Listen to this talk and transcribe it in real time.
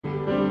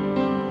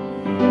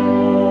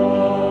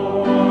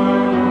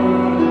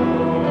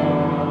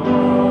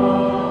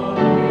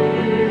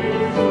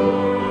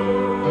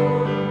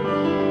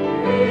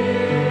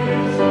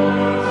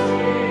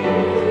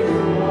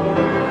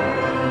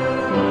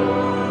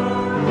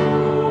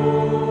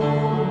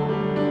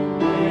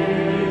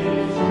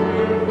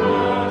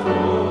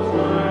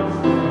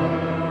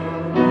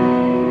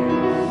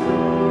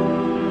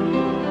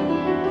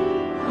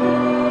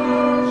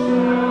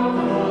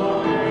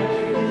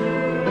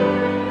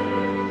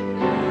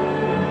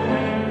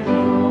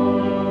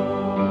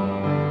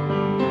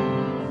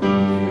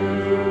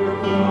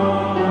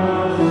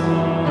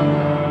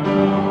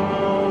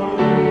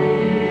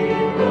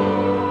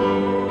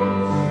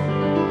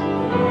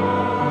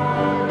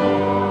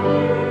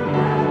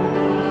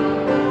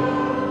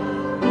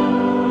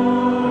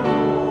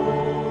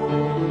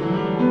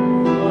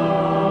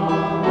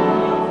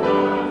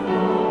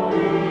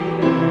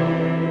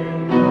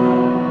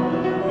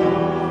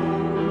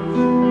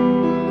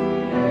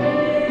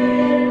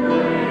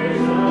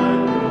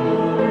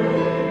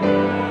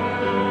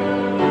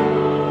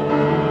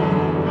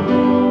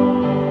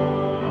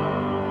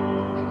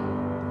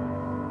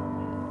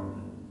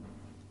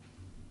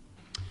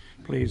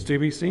Please do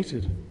be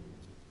seated.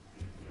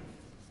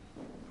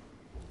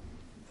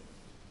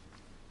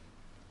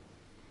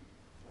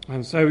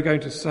 And so we're going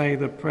to say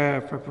the prayer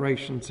of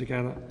preparation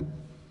together.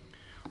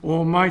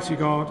 Almighty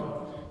God,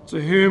 to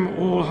whom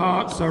all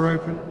hearts are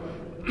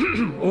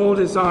open, all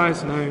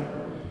desires known,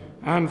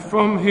 and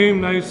from whom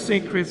no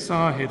secrets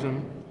are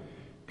hidden,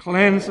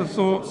 cleanse the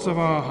thoughts of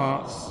our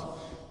hearts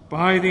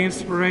by the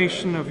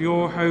inspiration of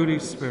your Holy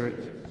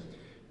Spirit,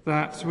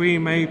 that we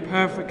may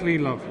perfectly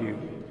love you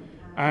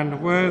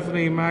and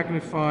worthily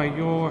magnify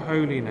your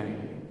holy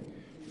name,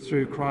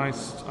 through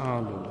Christ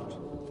our Lord.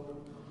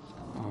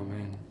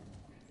 Amen.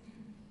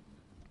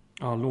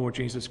 Our Lord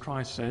Jesus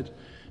Christ said,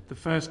 the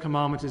first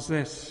commandment is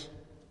this: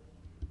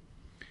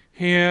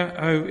 Hear,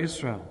 O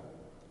Israel,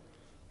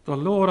 the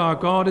Lord our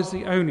God is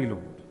the only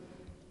Lord.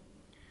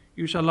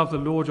 You shall love the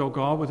Lord your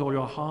God with all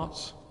your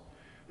heart,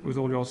 with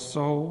all your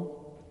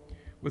soul,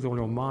 with all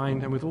your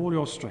mind, and with all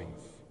your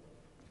strength.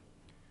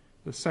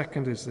 The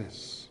second is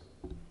this: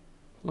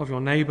 love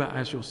your neighbour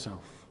as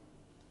yourself.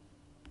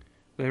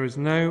 There is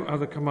no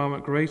other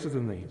commandment greater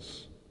than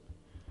these.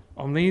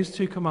 On these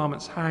two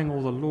commandments hang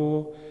all the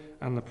law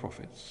and the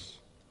prophets.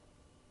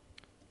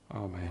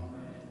 Amen.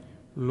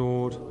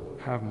 Lord,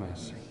 have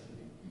mercy.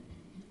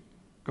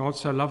 God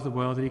so loved the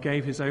world that he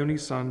gave his only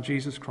Son,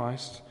 Jesus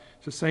Christ,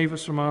 to save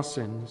us from our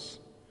sins,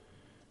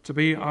 to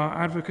be our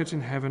advocate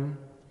in heaven,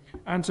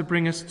 and to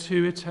bring us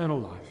to eternal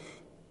life.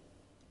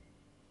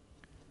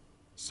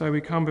 So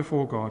we come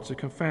before God to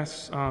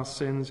confess our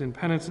sins in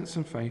penitence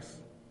and faith,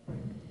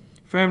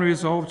 firmly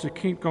resolved to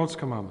keep God's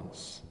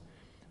commandments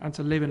and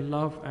to live in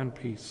love and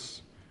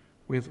peace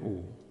with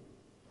all.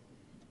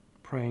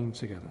 Praying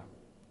together.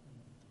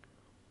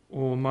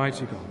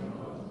 Almighty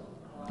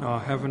God, our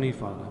Heavenly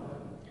Father,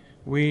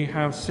 we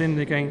have sinned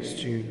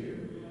against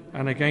you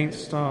and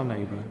against our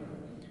neighbour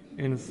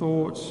in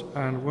thought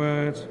and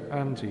word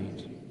and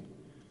deed,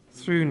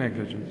 through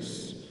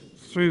negligence,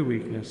 through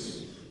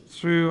weakness,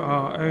 through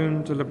our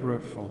own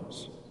deliberate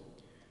faults.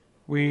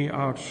 We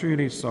are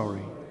truly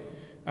sorry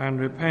and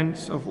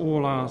repent of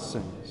all our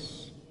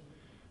sins.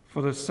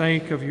 For the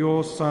sake of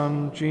your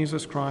Son,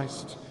 Jesus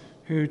Christ,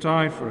 who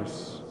died for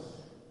us,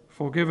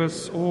 forgive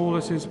us all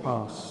that is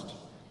past,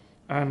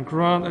 and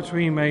grant that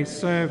we may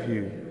serve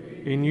you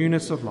in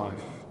newness of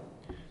life,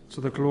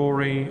 to the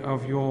glory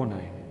of your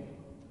name.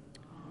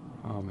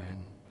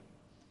 Amen.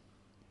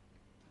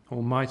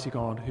 Almighty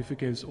God, who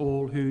forgives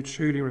all who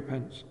truly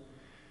repent,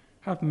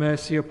 have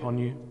mercy upon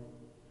you,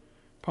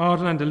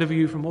 pardon and deliver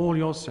you from all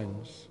your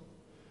sins,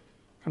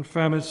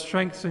 confirm and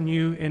strengthen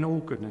you in all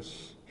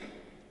goodness,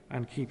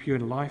 and keep you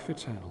in life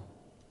eternal.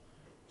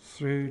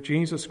 Through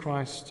Jesus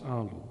Christ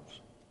our Lord.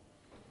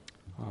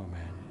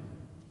 Amen.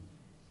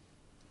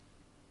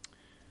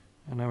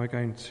 And now we're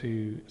going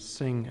to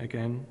sing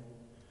again.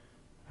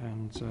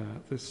 And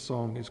this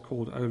song is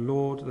called, O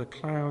Lord, the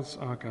clouds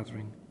are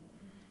gathering.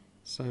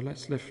 So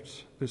let's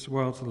lift this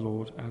world to the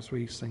Lord as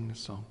we sing this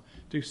song.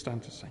 Do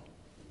stand to sing.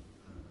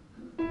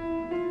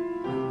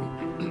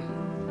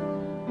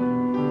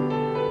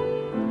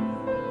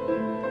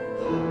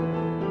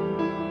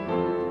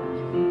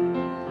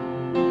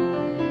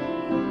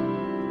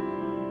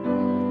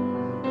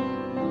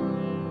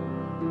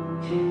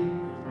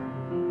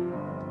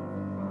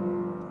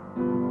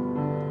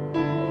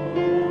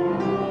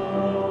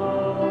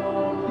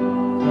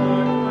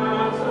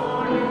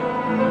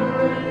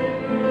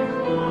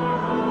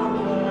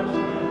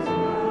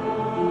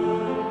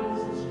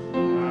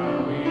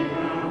 We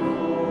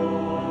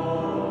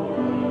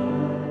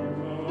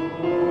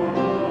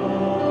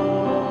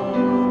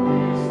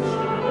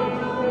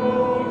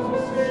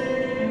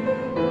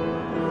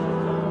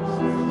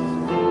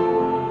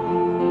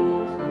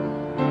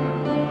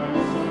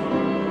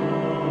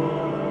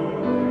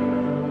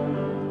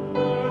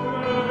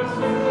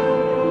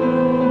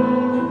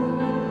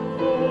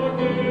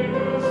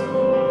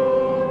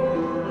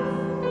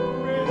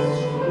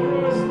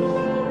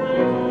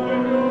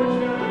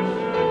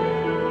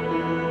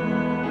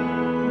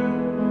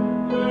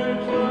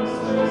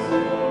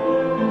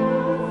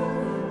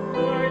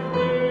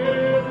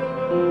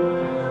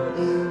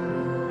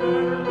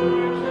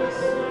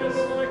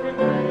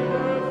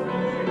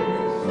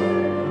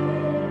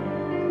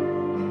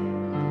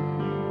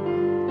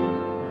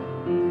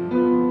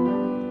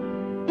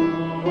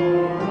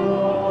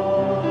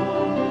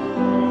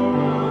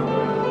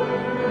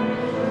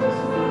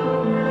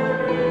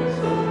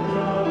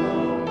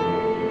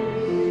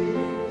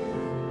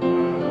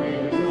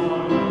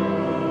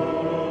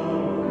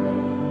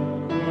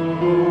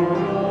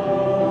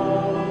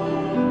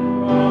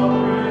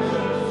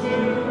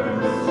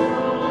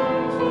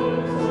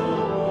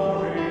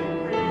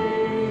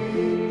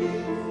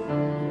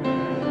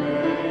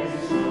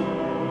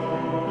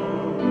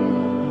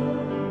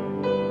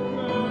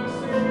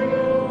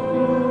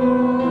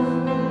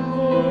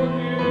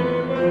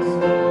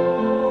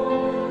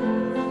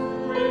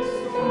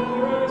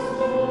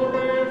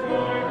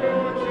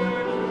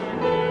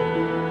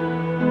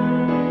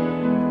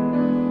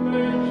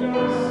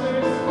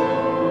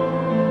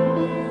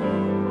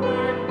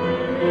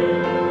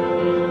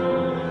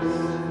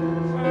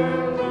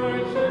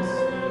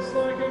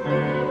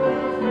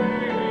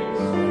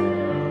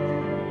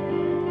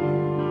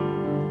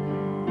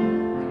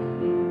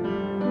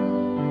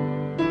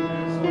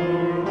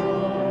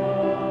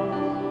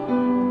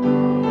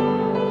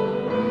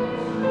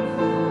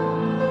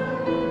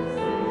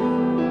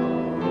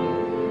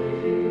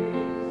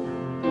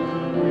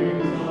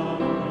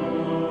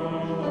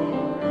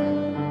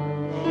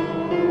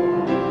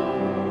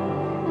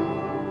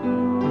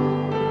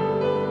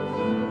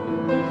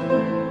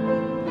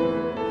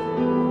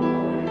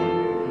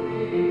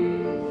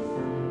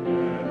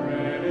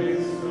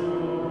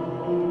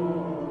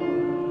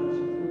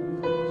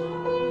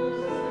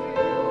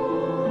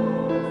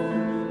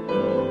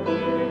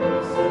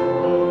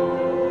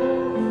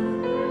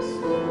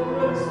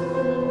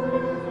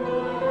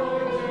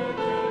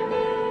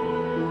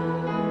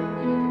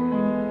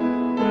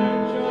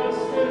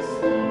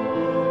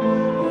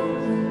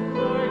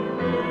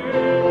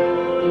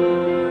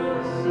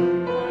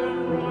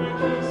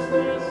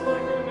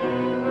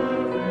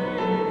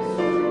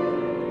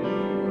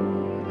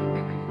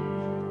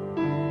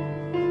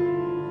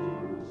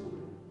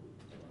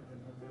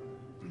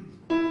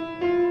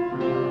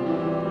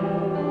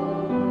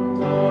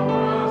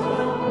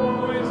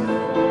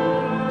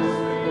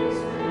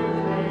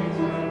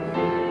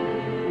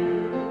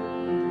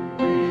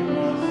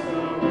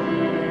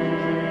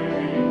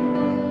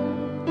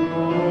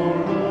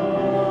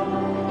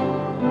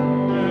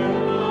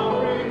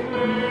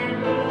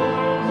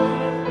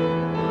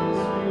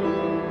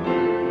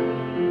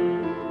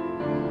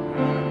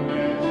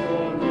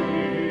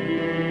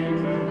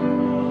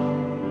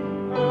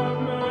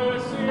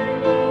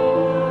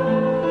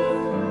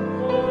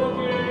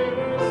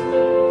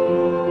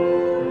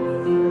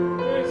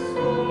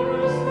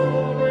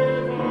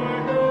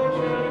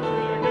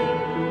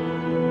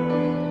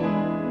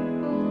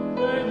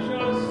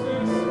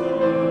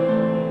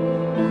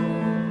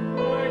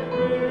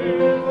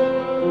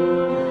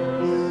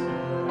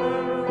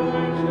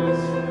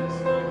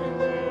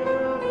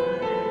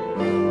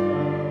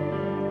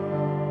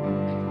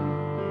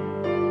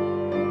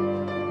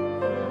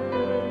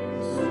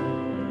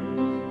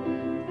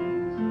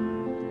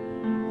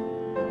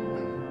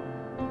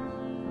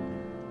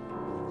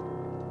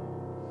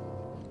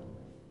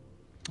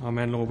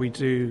And Lord, we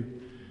do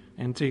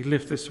indeed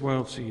lift this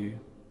world to you.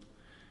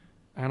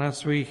 And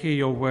as we hear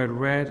your word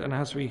read and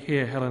as we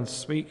hear Helen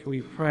speak,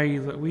 we pray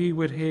that we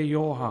would hear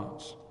your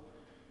heart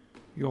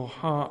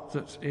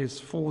that is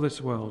for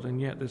this world, and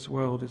yet this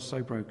world is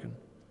so broken.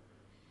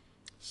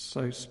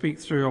 So speak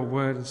through your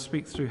word and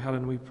speak through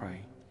Helen, we pray.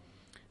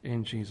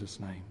 In Jesus'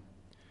 name.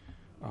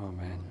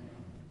 Amen.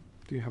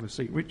 Do you have a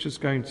seat? Richard's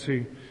going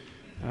to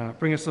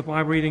bring us the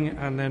Bible reading,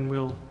 and then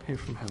we'll hear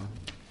from Helen.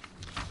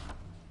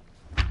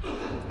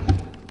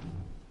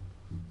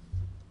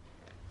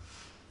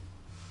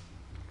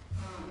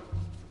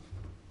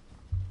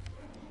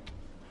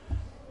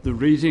 The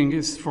reading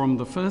is from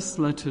the first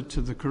letter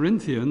to the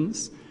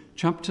Corinthians,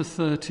 chapter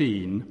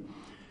 13.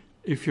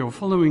 If you're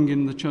following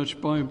in the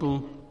Church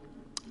Bible,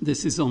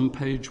 this is on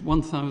page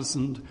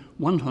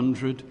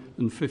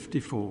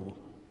 1154.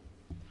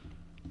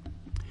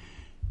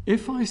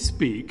 If I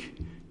speak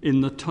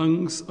in the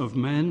tongues of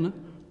men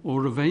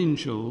or of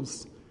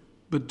angels,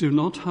 but do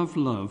not have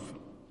love,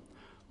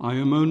 I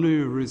am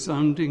only a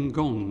resounding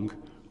gong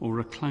or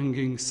a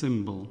clanging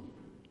cymbal.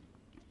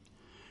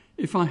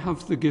 If I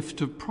have the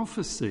gift of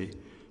prophecy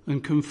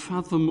and can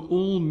fathom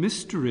all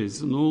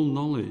mysteries and all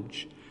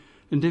knowledge,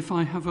 and if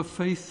I have a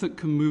faith that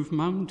can move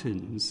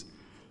mountains,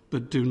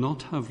 but do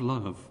not have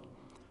love,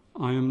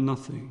 I am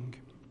nothing.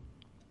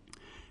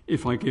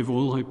 If I give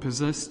all I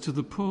possess to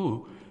the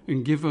poor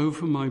and give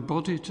over my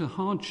body to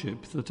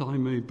hardship that I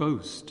may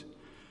boast,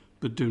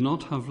 but do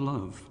not have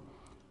love,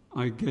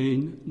 I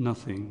gain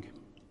nothing.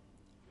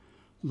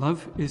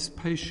 Love is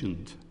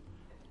patient.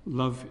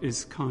 Love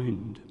is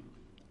kind.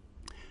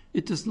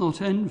 It does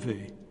not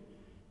envy.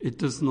 It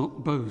does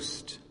not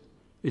boast.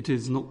 It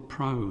is not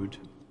proud.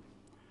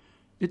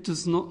 It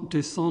does not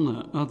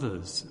dishonor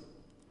others.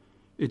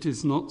 It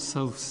is not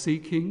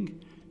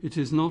self-seeking. It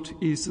is not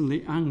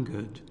easily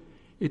angered.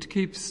 It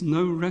keeps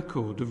no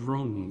record of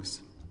wrongs.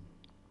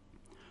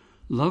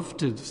 Love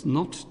does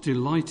not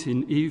delight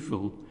in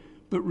evil,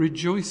 but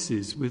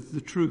rejoices with the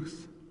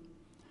truth.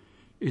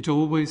 It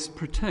always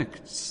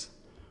protects,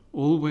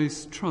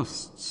 always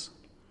trusts,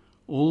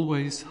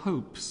 always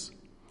hopes,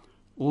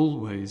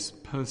 always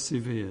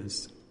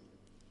perseveres.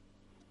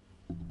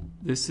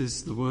 This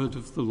is the word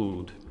of the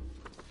Lord.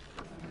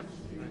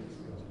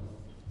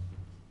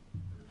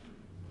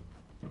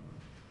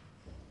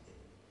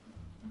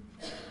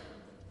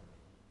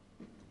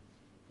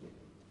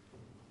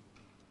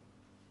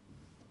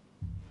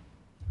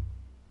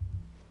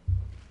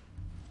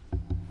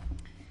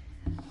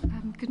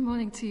 Good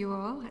morning to you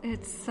all.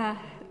 It's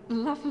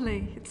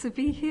lovely to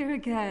be here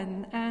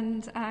again,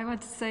 and I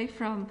want to say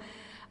from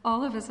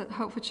all of us at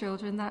Hope for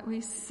Children that we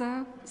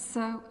so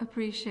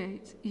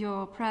appreciate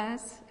your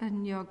prayers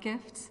and your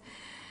gifts,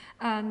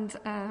 and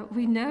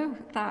we know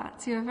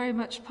that you're very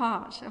much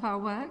part of our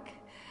work.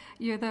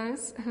 You're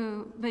those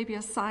who maybe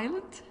are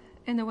silent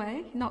in a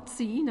way, not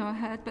seen or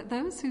heard, but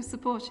those who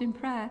support in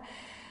prayer,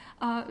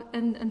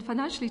 and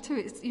financially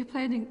too. You're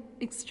playing an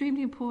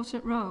extremely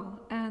important role,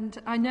 and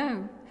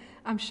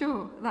I'm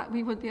sure that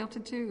we wouldn't be able to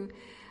do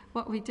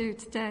what we do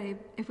today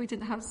if we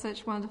didn't have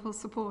such wonderful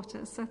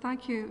supporters. So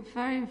thank you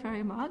very,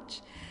 very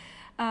much.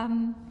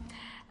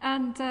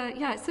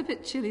 It's a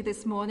bit chilly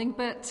this morning,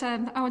 but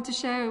I want to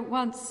share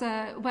once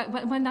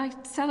when I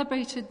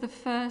celebrated the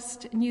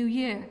first New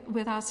Year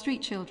with our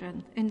street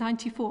children in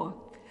 94.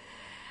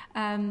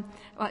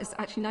 It's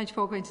actually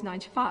 94 going to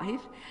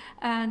 95,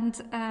 and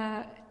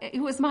it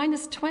was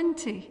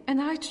 -20,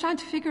 and I was trying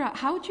to figure out,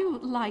 how do you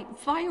light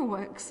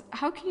fireworks?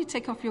 How can you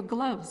take off your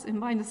gloves in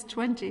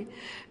 -20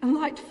 and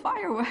light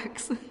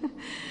fireworks?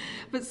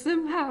 But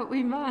somehow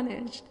we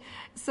managed.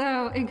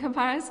 So in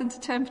comparison to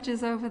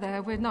temperatures over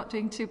there, we're not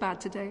doing too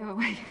bad today, are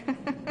we?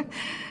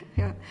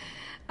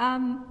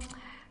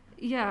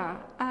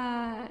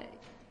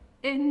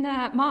 In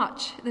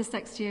March this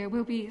next year,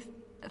 we'll be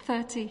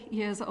 30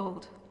 years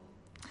old.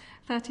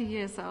 30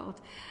 years old.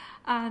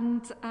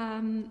 And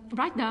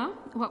right now,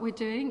 what we're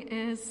doing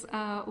is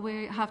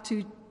we have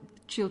 2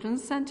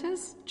 children's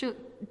centres,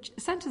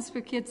 centres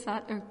for kids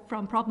that are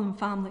from problem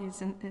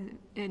families in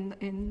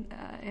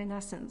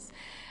essence.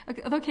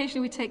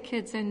 Occasionally we take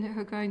kids in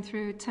who are going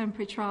through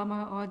temporary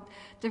trauma or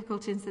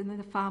difficulties in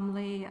the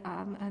family,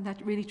 and they're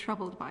really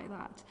troubled by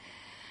that.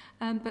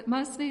 But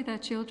mostly they're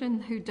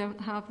children who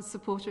don't have the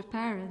supportive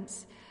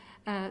parents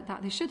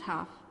that they should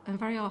have, and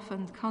very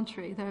often,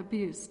 contrary, they're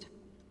abused.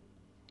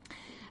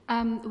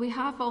 We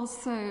have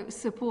also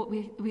support.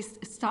 We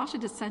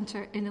started a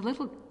centre in a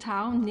little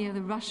town near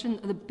the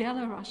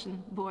Belarusian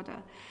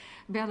border.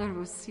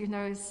 Belarus,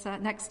 is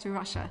next to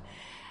Russia.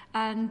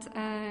 And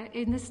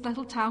in this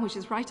little town, which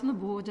is right on the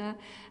border,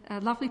 a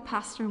lovely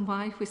pastor and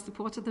wife, we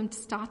supported them to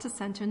start a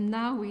centre. And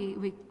now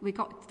we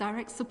got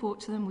direct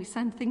support to them. We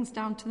send things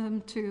down to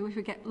them too. If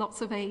we get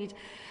lots of aid,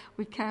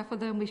 we care for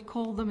them. We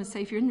call them and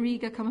say, if you're in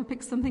Riga, come and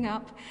pick something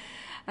up.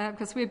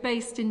 Because we're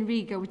based in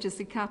Riga, which is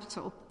the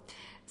capital.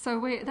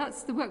 So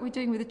that's the work we're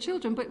doing with the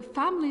children. But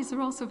families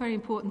are also very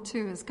important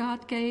too, as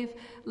God gave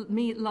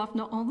me love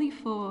not only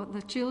for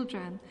the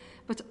children,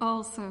 but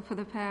also for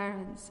the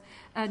parents.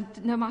 And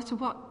no matter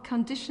what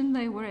condition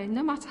they were in,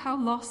 no matter how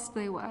lost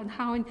they were and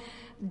how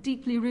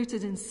deeply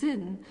rooted in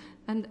sin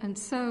and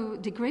so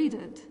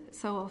degraded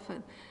so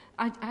often,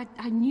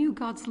 I knew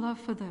God's love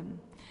for them.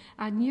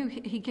 I knew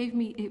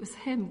it was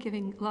him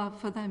giving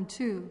love for them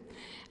too.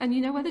 And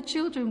when the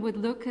children would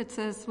look at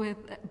us with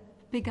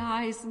big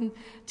eyes and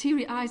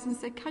teary eyes and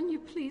say, "Can you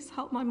please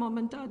help my mom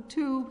and dad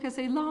too?" Because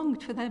they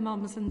longed for their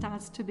moms and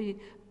dads to be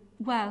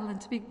well and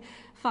to be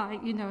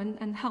fine,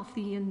 and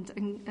healthy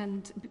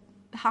and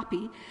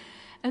happy.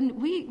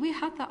 And we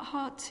had that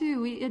heart too.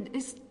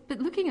 But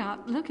looking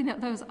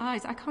at those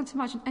eyes, I can't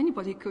imagine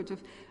anybody could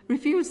have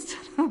refused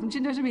them. Do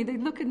you know what I mean? They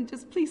look and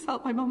just, "Please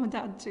help my mom and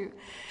dad too."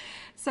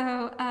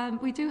 So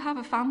we do have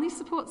a family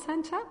support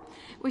centre,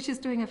 which is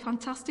doing a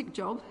fantastic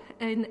job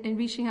in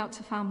reaching out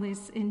to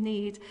families in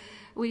need.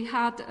 We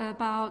had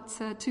about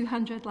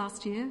 200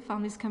 last year,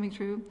 families coming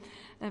through,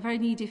 very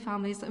needy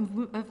families, of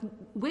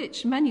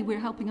which many we're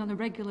helping on a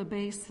regular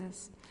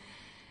basis.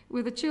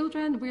 With the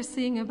children, we're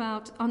seeing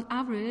about, on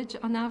average,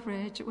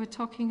 we're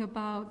talking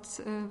about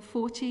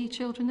 40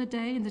 children a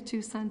day in the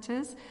two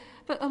centres,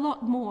 but a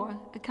lot more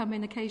come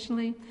in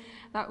occasionally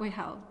that we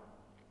help.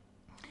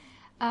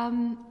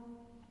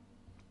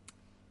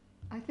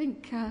 I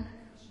think,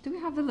 do we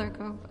have the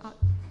logo?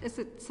 Is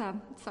it,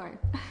 sorry.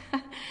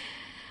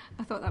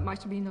 I thought that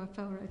might have been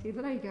already,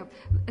 but there you go.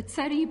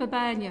 Tseri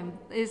Babaniam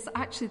is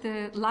actually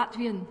the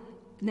Latvian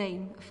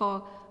name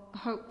for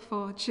Hope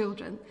for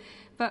Children.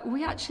 But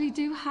we actually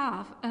do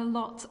have a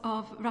lot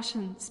of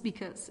Russian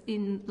speakers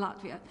in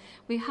Latvia.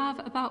 We have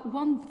about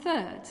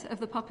 1/3 of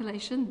the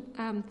population,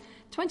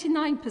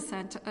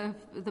 29% of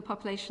the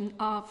population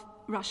of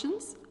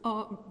Russians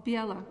or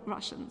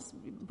Belarusians,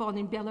 born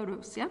in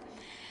Belarus, yeah?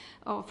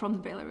 Or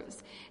from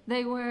Belarus.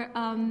 They were,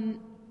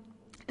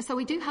 so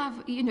we do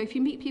have, if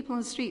you meet people on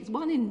the streets,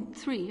 1 in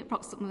 3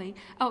 approximately.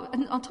 Oh,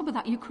 and on top of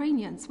that,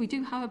 Ukrainians. We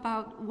do have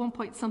about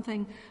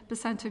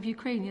 1% of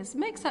Ukrainians. It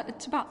makes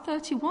that about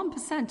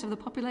 31% of the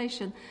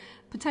population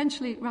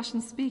potentially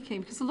Russian speaking,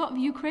 because a lot of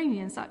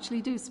Ukrainians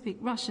actually do speak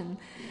Russian,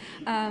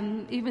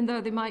 even though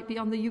they might be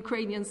on the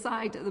Ukrainian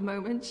side at the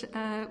moment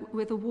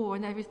with the war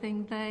and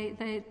everything.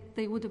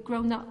 They would have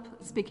grown up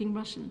speaking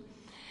Russian.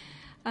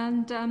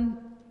 And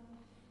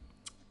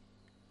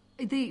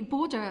the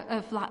border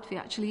of Latvia,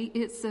 actually,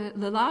 it's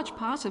the large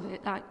part of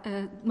it, a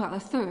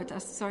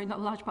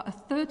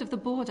third of the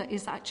border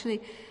is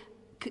actually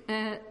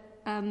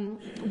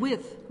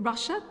with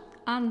Russia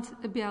and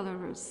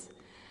Belarus.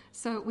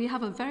 So we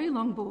have a very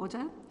long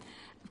border.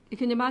 You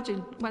can imagine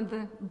when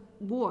the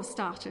war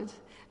started,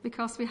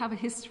 because we have a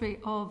history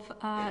of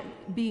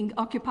being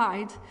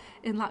occupied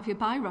in Latvia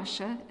by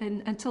Russia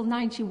until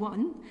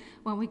 1991,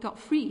 when we got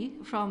free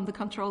from the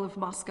control of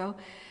Moscow.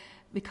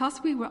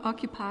 Because we were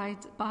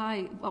occupied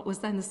by what was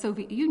then the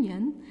Soviet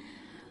Union,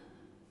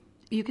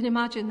 you can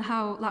imagine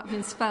how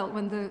Latvians felt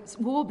when the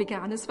war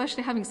began,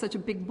 especially having such a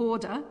big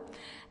border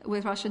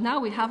with Russia. Now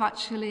we have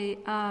actually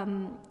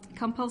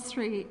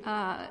compulsory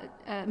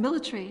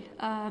military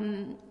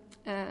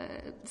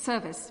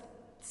service.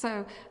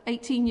 So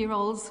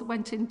 18-year-olds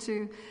went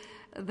into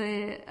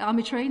the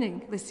army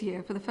training this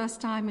year for the first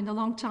time in a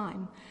long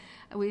time.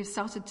 We've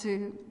started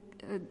to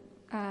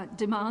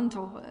demand,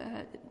 or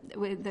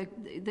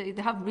they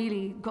have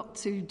really got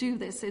to do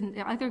this, in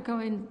either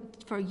going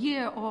for a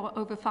year or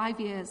over 5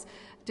 years,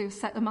 do a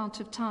set amount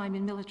of time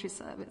in military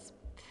service.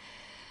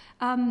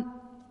 We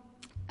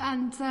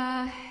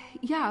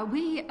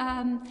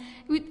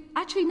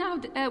actually now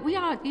we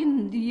are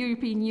in the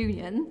European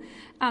Union,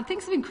 and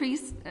things have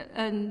increased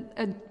and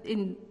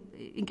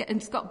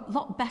it's got a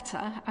lot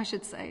better, I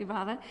should say,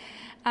 rather.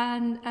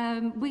 And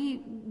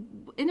we,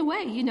 in a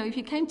way, if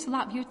you came to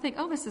Latvia, you'd think,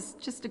 oh, this is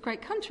just a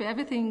great country.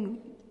 Everything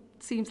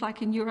seems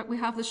like in Europe we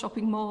have the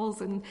shopping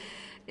malls and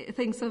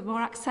things are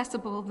more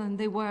accessible than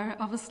they were,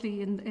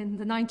 obviously, in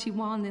the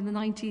 91, in the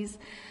 90s.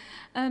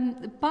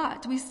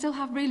 But we still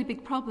have really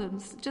big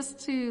problems. Just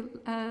to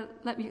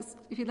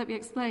if you let me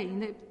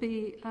explain, it'd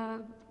be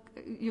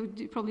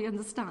you'd probably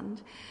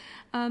understand.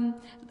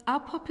 Our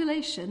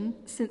population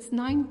since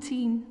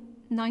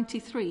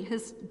 1993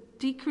 has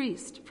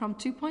decreased from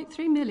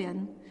 2.3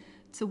 million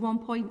to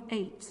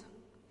 1.8.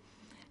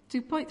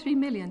 2.3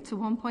 million to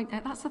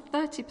 1.8. That's a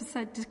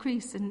 30%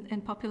 decrease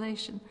in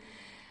population.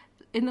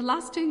 In the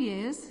last 2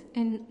 years,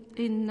 in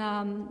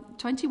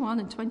 21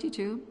 and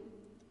 22,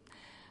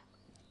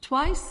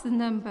 twice the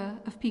number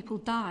of people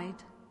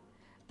died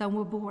than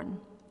were born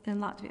in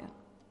Latvia.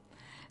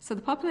 So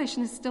the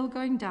population is still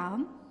going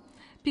down.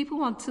 People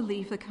want to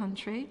leave the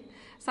country.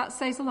 So that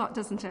says a lot,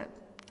 doesn't it?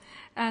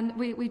 And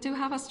we do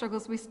have our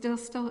struggles. We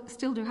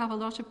still do have a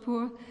lot of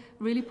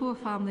really poor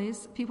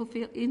families. People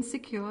feel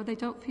insecure. They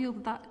don't feel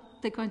that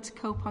they're going to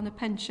cope on a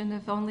pension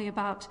of only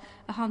about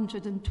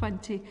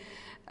 120.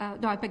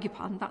 No, I beg your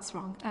pardon, that's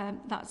wrong.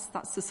 That's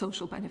the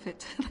social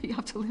benefit that you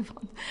have to live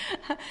on.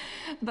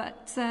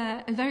 But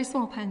very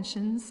small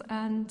pensions,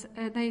 and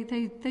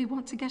they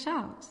want to get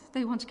out.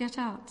 They want to get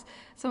out.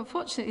 So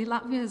unfortunately,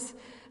 Latvia's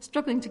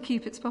struggling to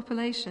keep its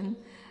population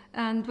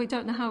And we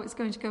don't know how it's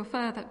going to go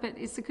further, but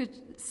it's a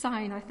good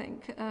sign, I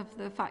think, of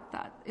the fact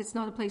that it's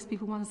not a place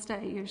people want to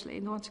stay usually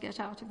and want to get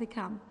out if they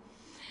can.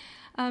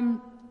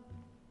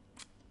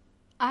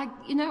 I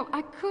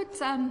could,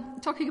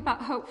 talking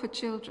about hope for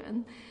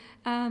children,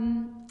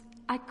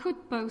 I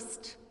could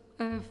boast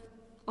of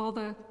all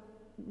the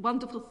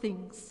wonderful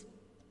things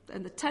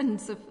and the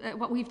tens of,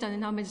 what we've done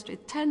in our ministry,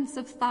 tens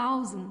of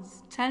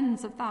thousands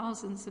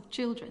of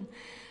children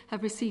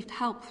have received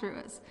help through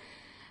us.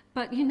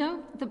 But,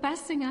 the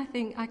best thing I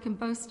think I can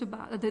boast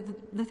about,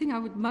 the thing I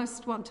would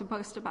most want to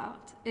boast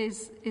about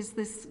is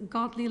this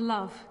godly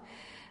love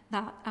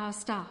that our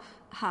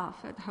staff have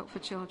at Hope for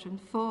Children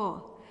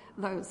for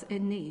those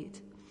in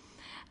need.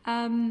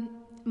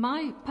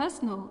 My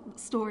personal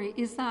story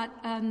is that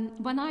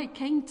when I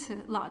came to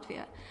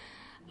Latvia,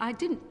 I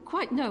didn't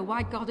quite know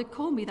why God had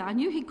called me there. I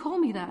knew he'd called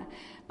me there,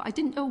 but I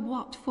didn't know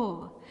what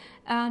for.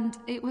 And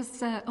it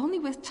was only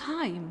with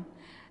time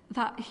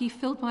that he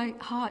filled my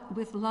heart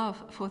with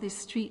love for these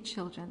street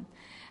children.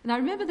 And I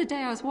remember the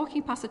day I was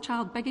walking past a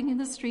child begging in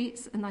the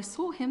streets, and I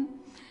saw him,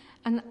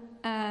 and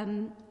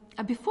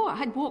before I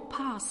had walked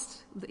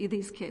past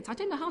these kids, I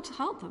didn't know how to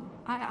help them.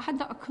 I had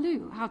not a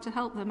clue how to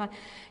help them.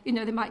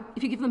 They might,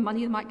 if you give them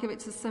money, they might give it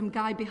to some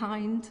guy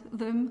behind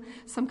them,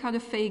 some kind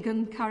of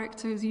Fagin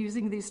character who's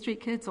using these street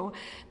kids, or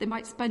they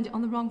might spend it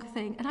on the wrong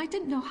thing. And I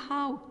didn't know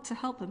how to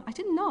help them. I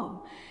didn't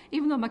know.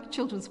 Even though my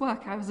children's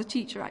work, I was a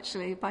teacher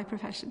actually by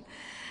profession.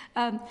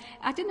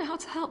 I didn't know how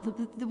to help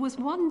them. There was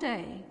one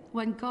day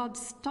when God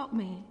stopped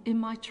me in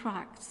my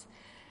tracks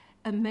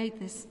and made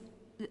this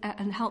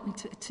and helped me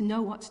to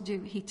know what to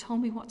do. He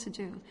told me what to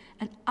do.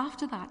 And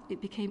after that,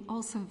 it became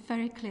also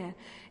very clear.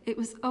 It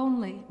was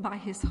only by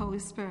his Holy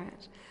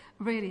Spirit,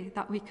 really,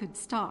 that we could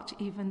start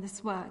even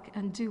this work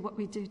and do what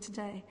we do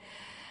today.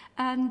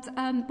 And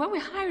when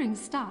we're hiring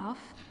staff,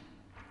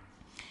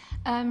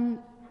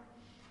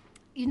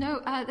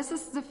 this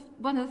is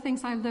one of the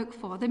things I look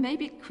for. There may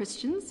be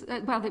Christians.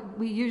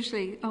 We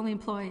usually only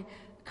employ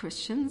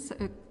Christians,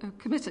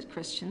 committed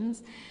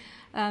Christians,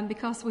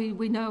 because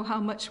we know how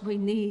much we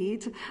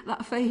need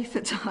that faith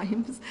at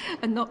times,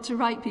 and not to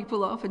write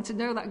people off, and to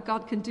know that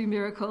God can do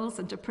miracles,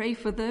 and to pray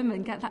for them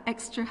and get that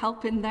extra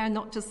help in there,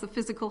 not just the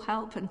physical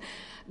help and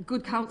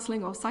good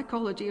counselling or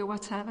psychology or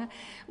whatever.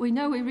 We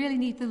know we really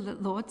need the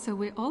Lord, so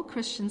we're all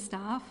Christian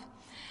staff.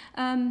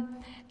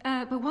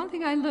 But one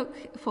thing I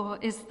look for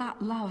is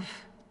that love,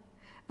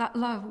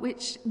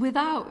 which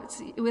without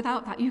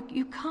that,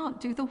 you can't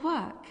do the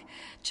work.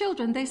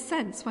 Children, they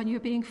sense when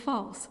you're being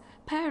false.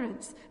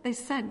 Parents, they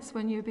sense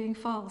when you're being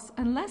false.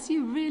 Unless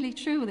you really,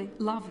 truly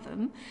love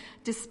them,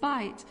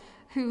 despite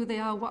who they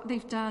are, what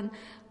they've done,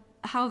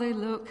 how they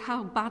look,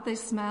 how bad they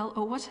smell,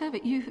 or whatever,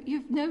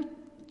 you've no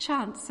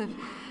chance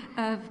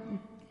of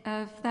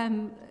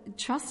them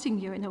trusting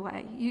you in a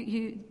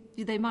way.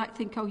 They might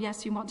think, oh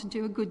yes, you want to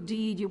do a good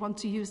deed, you want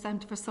to use them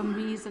for some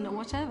reason or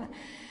whatever.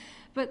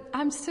 But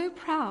I'm so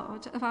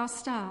proud of our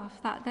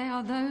staff that they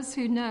are those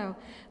who know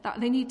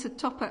that they need to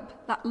top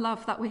up that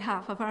love that we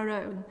have of our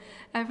own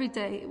every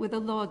day with the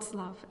Lord's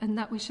love, and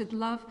that we should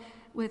love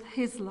with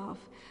his love,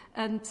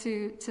 and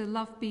to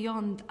love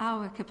beyond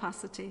our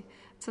capacity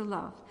to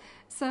love.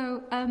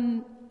 So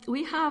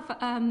we have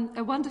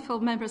a wonderful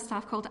member of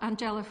staff called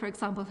Angela, for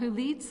example, who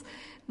leads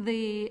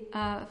the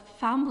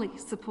family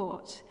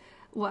support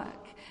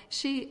work.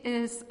 She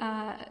is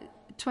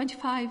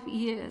 25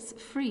 years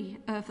free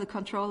of the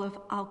control of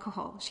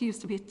alcohol. She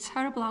used to be a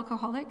terrible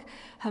alcoholic.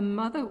 Her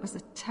mother was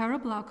a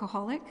terrible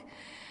alcoholic.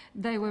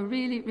 They were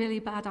really, really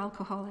bad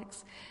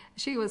alcoholics.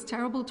 She was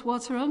terrible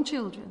towards her own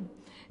children.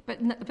 But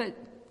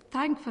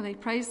thankfully,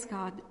 praise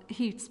God,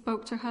 he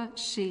spoke to her.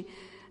 She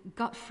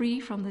got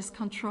free from this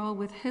control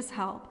with his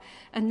help.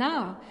 And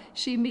now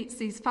she meets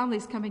these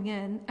families coming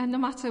in, and no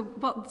matter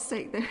what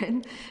state they're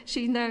in,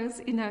 she knows,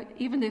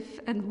 even if,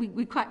 and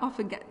we quite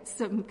often get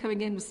some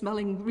coming in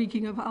smelling,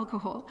 reeking of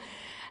alcohol,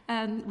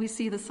 and we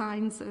see the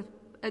signs of,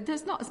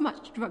 there's not as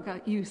much drug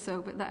use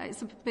over there.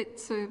 It's a bit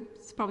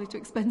it's probably too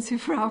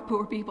expensive for our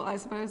poor people, I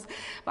suppose,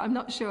 but I'm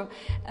not sure.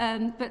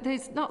 But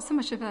there's not so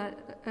much of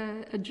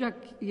a drug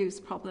use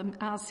problem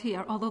as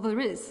here, although there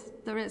is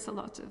a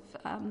lot of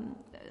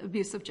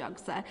abuse of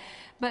drugs there.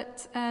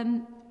 But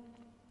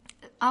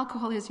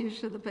alcohol is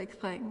usually the big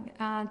thing,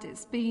 and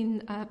it's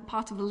been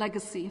part of the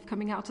legacy of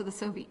coming out of the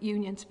Soviet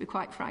Union, to be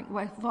quite frank,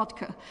 where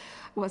vodka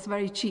was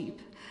very cheap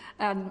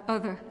and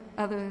other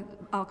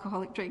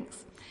alcoholic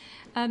drinks.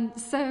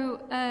 So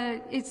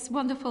it's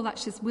wonderful that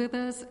she's with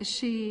us.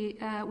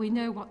 We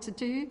know what to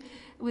do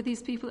with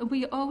these people, and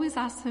we always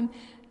ask them.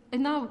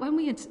 And now, when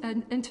we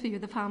interview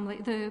the family,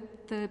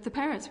 the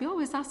parents, we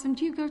always ask them,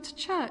 "Do you go to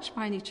church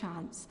by any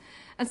chance?"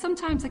 And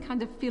sometimes they're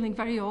kind of feeling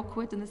very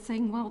awkward, and they're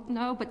saying, "Well,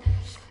 no, but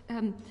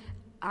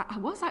I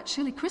was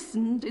actually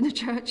christened in a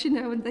church,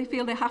 and they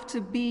feel they have to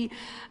be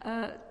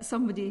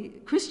somebody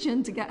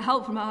Christian to get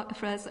help from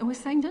us." And we're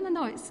saying,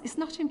 no, it's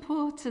not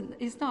important.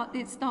 It's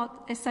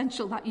not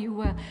essential that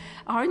you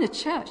are in a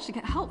church to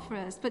get help for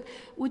us. But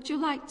would you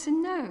like to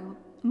know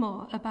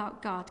more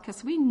about God,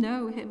 because we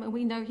know him and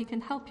we know he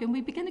can help you. And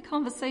we begin a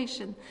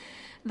conversation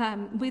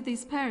then with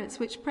these parents,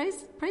 which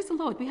praise the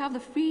Lord, we have the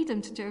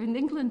freedom to do. In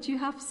England, you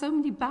have so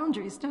many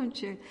boundaries,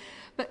 don't you?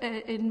 But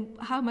in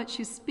how much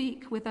you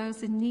speak with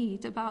those in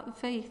need about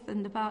faith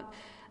and about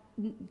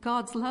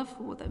God's love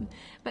for them.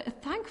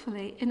 But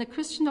thankfully,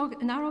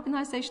 in our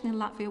organisation in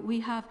Latvia,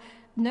 we have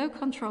no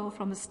control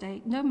from the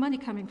state, no money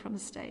coming from the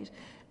state,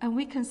 and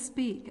we can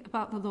speak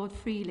about the Lord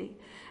freely,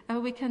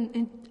 and we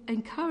can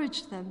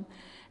encourage them.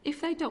 If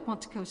they don't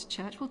want to go to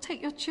church, we'll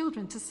take your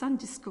children to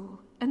Sunday school,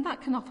 and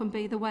that can often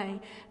be the way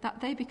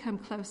that they become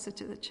closer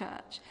to the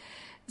church.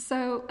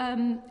 So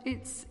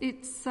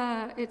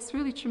it's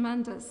really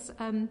tremendous.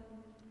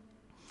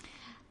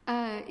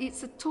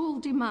 It's a tall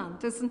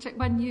demand, isn't it?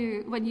 When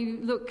you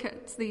look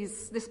at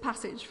this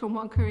passage from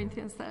 1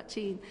 Corinthians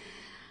 13,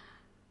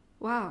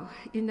 wow,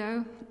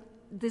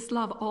 this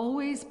love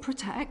always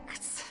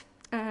protects,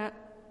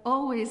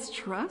 always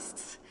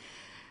trusts,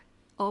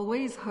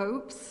 always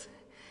hopes,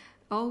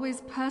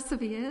 always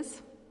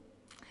perseveres,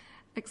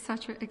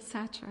 etc.,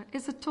 etc.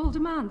 It's a tall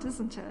demand,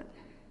 isn't it?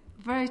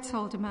 Very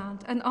tall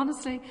demand. And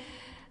honestly,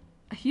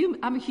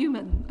 I'm a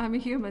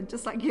human,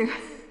 just like you.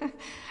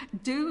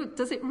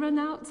 Does it run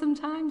out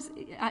sometimes?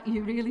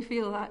 You really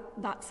feel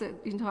that's it.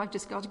 I've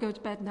just got to go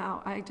to bed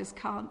now. I just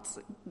can't.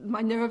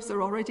 My nerves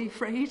are already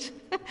frayed.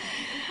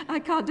 I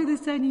can't do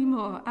this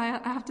anymore. I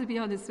have to be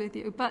honest with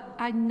you. But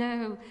I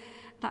know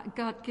that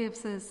God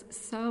gives us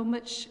so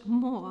much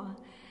more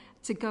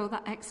to go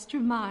that extra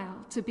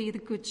mile, to be the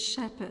good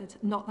shepherd,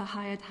 not the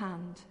hired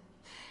hand.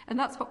 And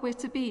that's what we're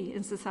to be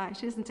in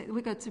society, isn't it?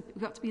 We've got to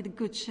be the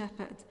good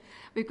shepherd.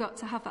 We've got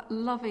to have that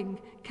loving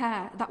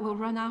care that will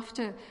run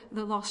after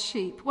the lost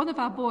sheep. One of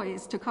our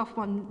boys took off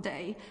one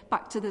day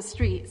back to the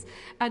streets,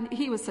 and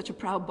he was such a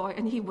proud boy,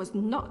 and he was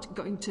not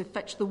going to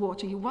fetch the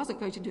water. He wasn't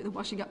going to do the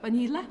washing up, and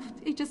he left.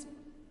 He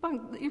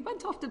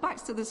went off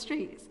back to the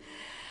streets.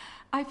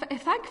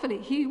 Thankfully,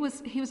 he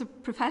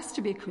professed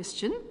to be a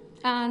Christian,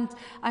 and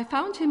I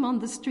found him on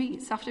the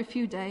streets after a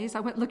few days.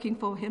 I went looking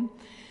for him.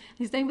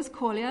 His name was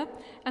Kolja,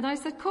 and I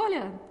said,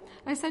 Kolja,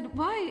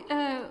 why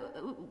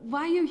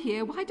are you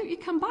here? Why don't you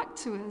come back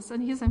to us?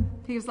 And he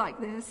was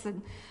like this,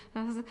 and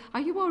I said,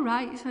 are you all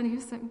right? And he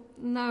was like,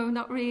 no,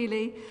 not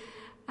really.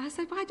 I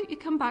said, why don't you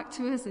come back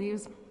to us? And he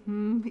was,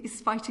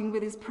 he's fighting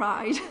with his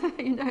pride,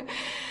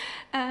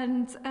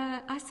 And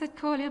I said,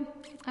 Kolja,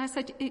 I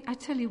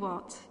tell you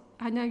what,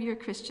 I know you're a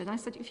Christian. I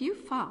said, if you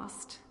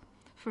fast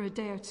for a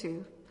day or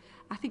two,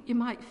 I think you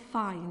might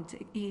find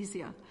it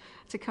easier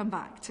to come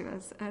back to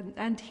us.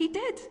 And he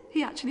did.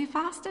 He actually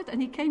fasted,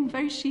 and he came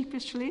very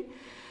sheepishly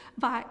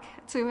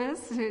back to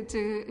us.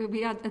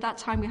 At that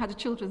time, we had a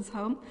children's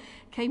home.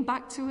 Came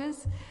back to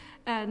us,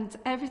 and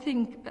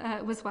everything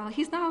was well.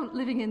 He's now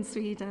living in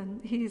Sweden.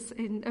 He's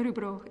in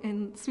Örebro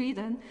in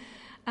Sweden,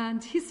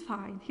 and he's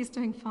fine. He's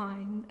doing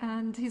fine,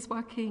 and he's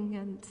working,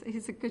 and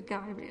he's a good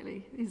guy,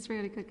 really. He's a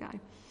really good guy.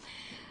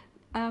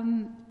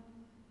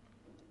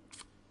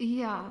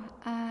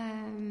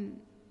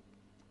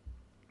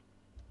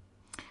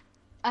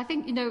 I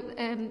think,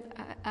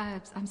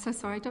 I'm so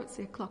sorry, I don't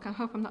see a clock. I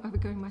hope I'm not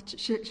overgoing my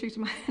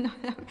shooting my... No.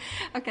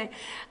 Okay.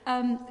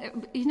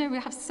 We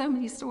have so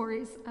many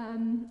stories.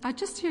 I'll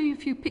just show you a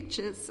few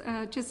pictures,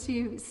 just so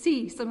you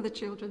see some of the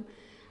children.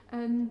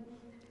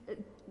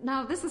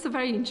 Now, this is a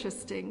very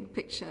interesting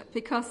picture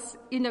because,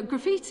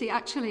 graffiti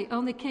actually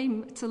only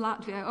came to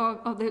Latvia,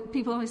 or the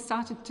people only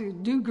started to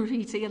do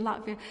graffiti in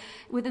Latvia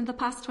within the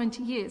past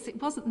 20 years. It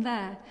wasn't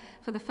there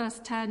for the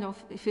first 10 or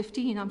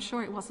 15, I'm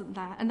sure it wasn't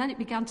there. And then it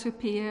began to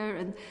appear,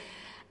 and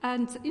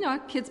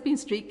kids being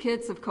street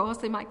kids, of course,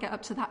 they might get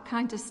up to that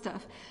kind of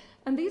stuff.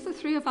 And these are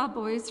 3 of our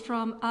boys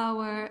from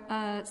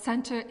our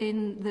centre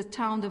in the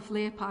town of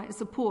Liepaja.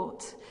 It's a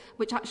port,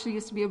 which actually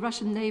used to be a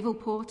Russian naval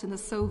port and a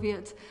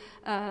Soviet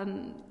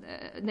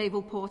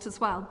naval port as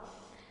well.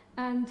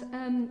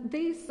 And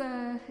these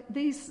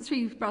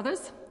 3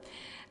 brothers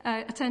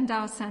attend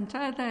our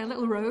centre. They're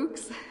little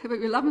rogues, but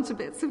we love them to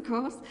bits, of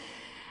course.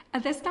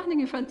 And they're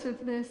standing in front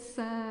of this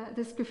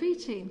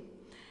graffiti.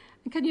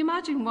 And can you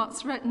imagine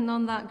what's written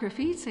on that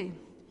graffiti?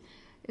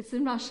 It's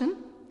in Russian.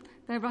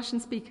 They're Russian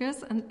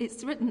speakers, and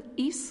it's written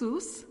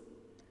Isus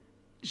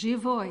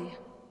Живой.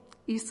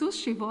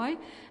 Isus Живой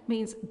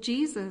means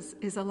Jesus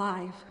is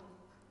alive.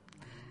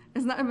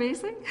 Isn't that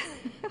amazing?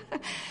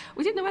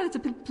 We didn't know whether to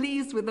be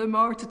pleased with them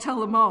or to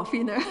tell them off,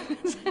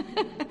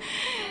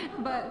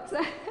 But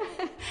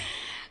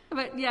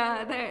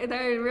yeah,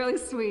 they're really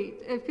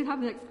sweet. If you could have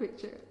the next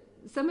picture.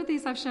 Some of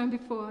these I've shown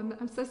before.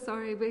 I'm so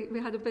sorry.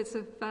 We had a bit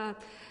of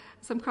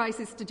some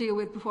crisis to deal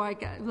with before I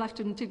left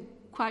and didn't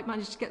quite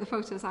manage to get the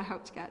photos I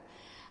hoped to get.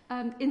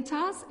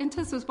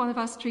 Intas was one of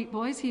our street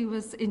boys. He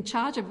was in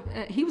charge of,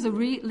 he was a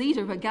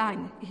leader of a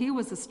gang. He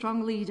was a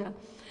strong leader.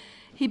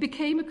 He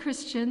became a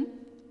Christian.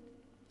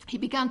 He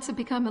began to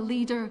become a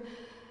leader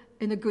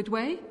in a good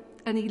way,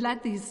 and he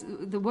led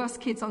the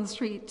worst kids on the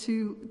street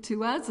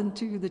to us and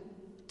to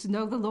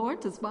know the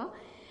Lord as well.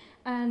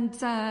 And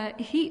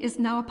he is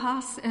now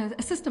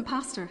assistant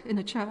pastor in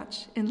a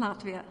church in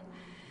Latvia.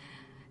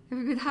 If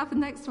we could have the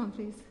next one,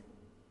 please.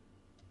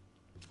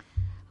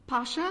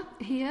 Pasha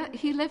here,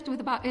 he lived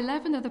with about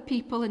 11 other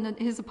people in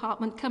his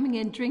apartment, coming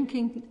in,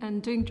 drinking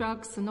and doing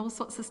drugs and all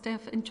sorts of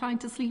stuff, and trying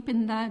to sleep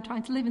in there,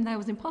 trying to live in there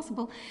was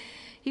impossible.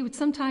 He would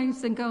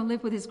sometimes then go and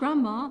live with his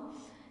grandma.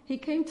 He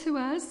came to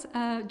us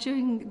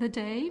during the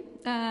day,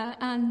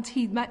 and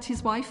he met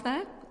his wife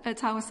there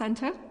at our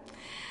centre.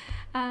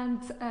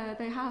 And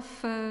they have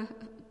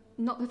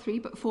not the 3,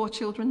 but 4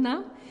 children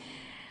now.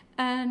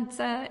 And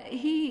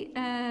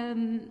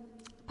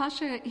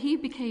Pasha, he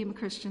became a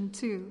Christian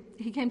too.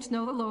 He came to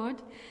know the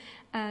Lord,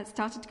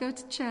 started to go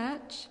to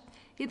church.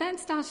 He then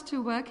started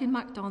to work in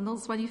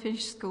McDonald's when he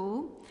finished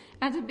school,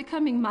 ended up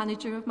becoming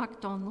manager of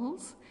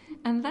McDonald's,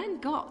 and then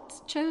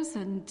got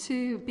chosen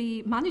to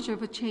be manager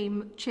of a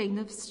chain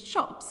of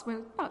shops,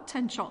 well, about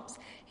 10 shops.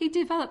 He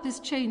developed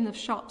this chain of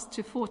shops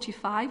to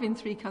 45 in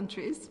 3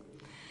 countries.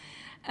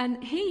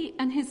 And he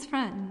and his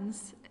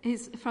friends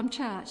from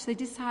church, they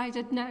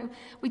decided, no,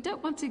 we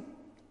don't want to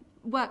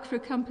work for a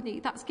company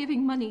that's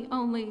giving money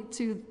only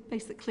to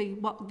basically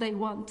what they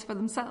want for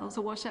themselves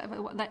or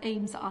whatever, what their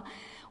aims are.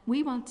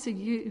 We want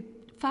to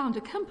found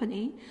a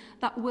company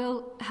that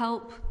will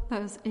help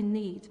those in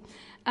need.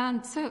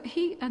 And so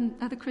he and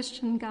other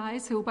Christian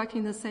guys who were working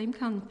in the same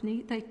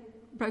company, they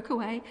broke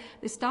away.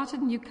 They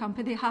started a new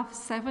company. They have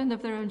 7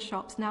 of their own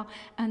shops now,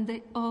 and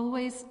they are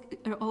always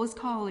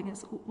calling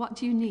us, what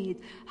do you need?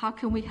 How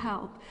can we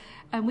help?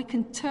 And we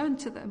can turn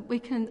to them. We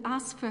can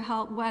ask for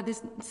help where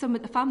there's some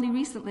of the family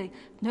recently,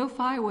 no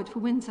firewood for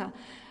winter.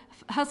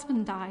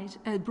 Husband died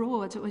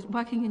abroad,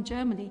 working in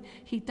Germany.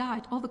 He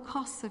died. All the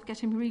costs of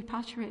getting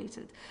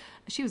repatriated.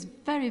 She was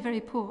very,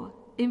 very poor.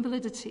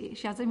 Invalidity.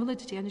 She has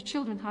invalidity, and her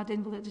children had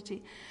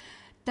invalidity.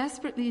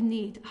 Desperately in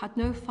need, had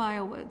no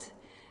firewood.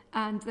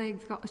 And they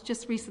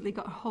just recently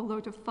got a whole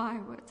load of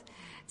firewood.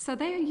 So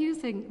they are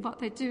using what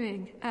they're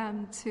doing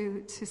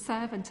to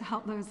serve and to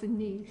help those in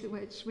need,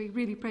 which we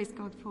really praise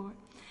God for.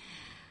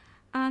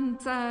 And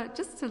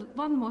just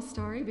one more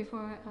story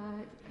before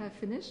I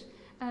finish.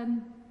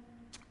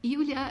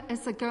 Yulia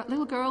is a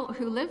little girl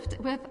who lived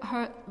with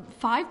her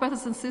 5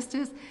 brothers and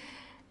sisters,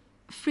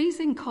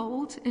 freezing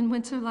cold in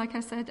winter, like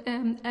I said,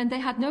 and they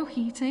had no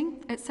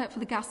heating except for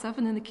the gas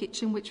oven in the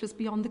kitchen, which was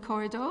beyond the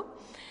corridor.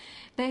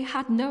 They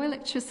had no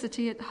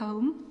electricity at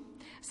home,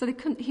 so they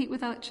couldn't heat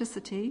with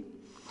electricity.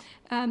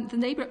 The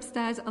neighbour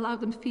upstairs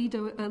allowed them to feed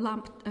a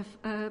lamp,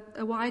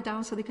 a wire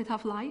down so they could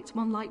have light,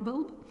 1 light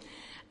bulb.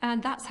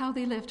 And that's how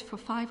they lived for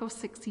 5 or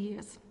 6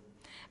 years.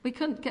 We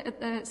couldn't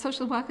get,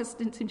 social workers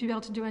didn't seem to be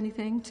able to do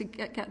anything to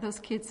get those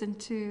kids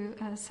into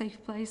a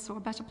safe place or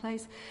a better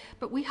place.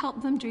 But we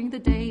helped them during the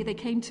day. They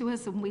came to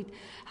us and we'd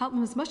help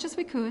them as much as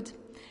we could.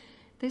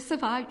 They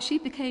survived.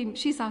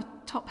 She's our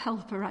top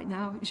helper right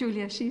now,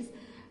 Julia. She's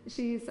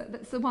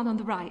that's the one on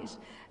the right.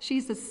 She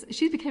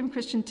became a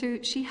Christian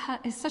too. She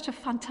is such a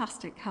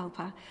fantastic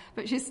helper,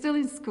 but she's still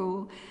in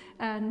school,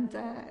 and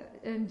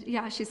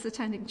yeah, she's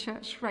attending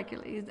church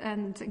regularly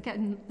and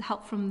getting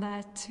help from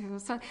there too.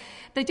 So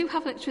they do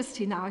have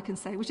electricity now, I can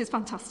say, which is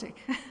fantastic.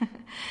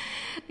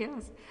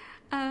 Yes.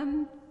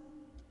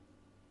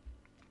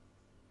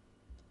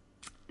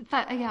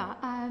 But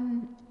yeah.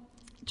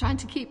 Trying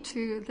to keep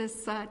to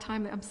this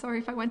time. I'm sorry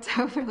if I went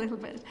over a little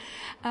bit.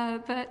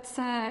 But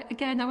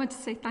again, I want to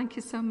say thank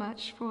you so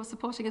much for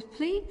supporting us.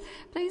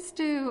 Please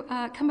do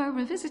come over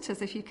and visit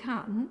us if you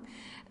can.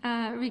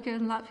 Riga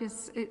in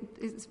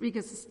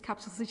Riga's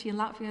capital city, in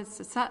Latvia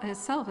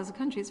itself as a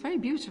country is very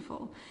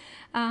beautiful.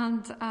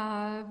 And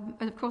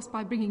of course,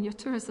 by bringing your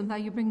tourism there,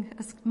 you bring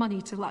us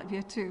money to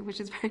Latvia too, which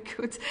is very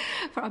good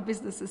for our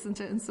businesses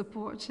and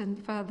support and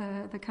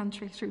further the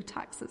country through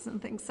taxes and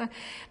things. So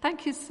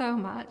thank you so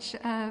much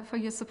for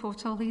your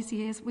support all these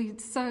years. We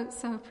so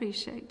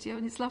appreciate you,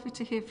 and it's lovely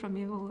to hear from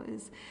you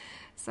always.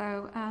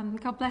 So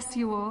God bless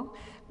you all.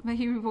 May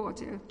He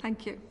reward you.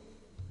 Thank you.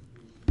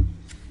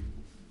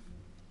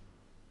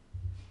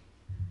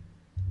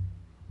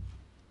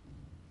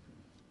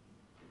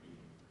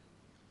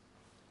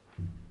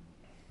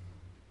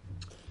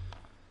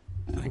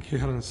 Thank you,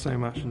 Helen, so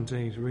much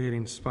indeed. Really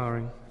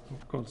inspiring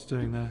what God's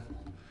doing there.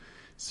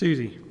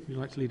 Susie, would you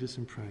like to lead us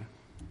in prayer?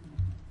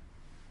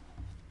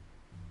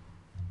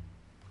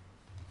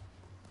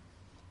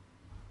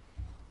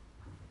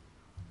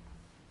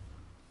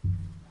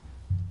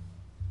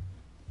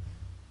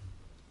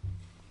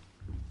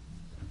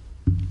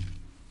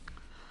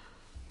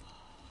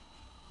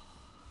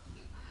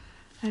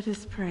 Let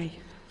us pray.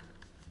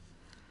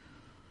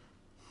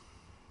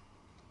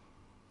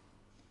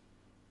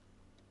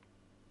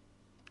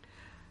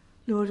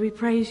 Lord, we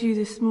praise you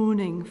this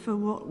morning for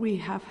what we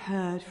have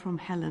heard from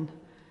Helen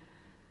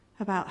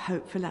about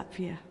Hope for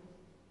Latvia.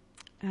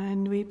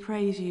 And we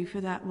praise you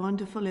for that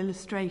wonderful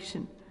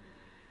illustration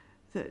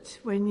that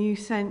when you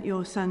sent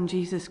your Son,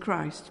 Jesus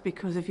Christ,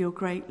 because of your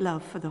great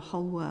love for the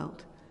whole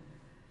world,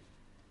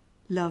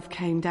 love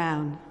came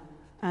down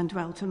and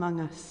dwelt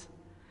among us.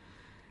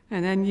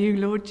 And then you,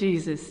 Lord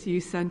Jesus, you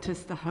sent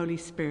us the Holy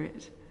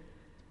Spirit.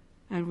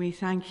 And we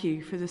thank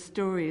you for the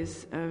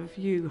stories of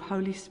you,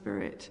 Holy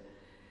Spirit,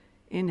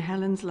 in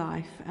Helen's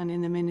life and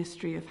in the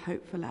ministry of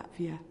Hope for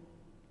Latvia.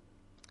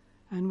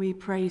 And we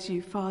praise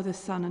you, Father,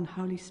 Son, and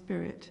Holy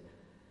Spirit,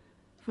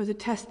 for the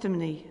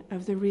testimony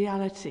of the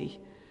reality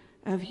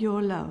of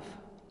your love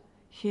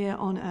here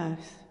on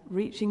earth,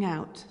 reaching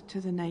out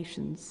to the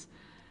nations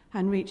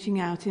and reaching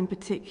out in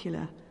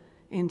particular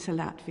into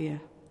Latvia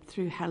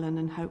through Helen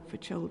and Hope for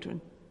Children.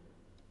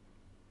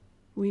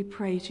 We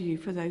praise you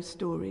for those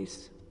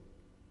stories.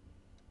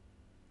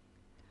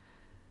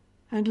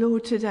 And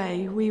Lord,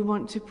 today we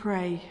want to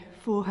pray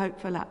for Hope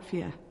for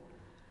Latvia,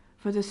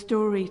 for the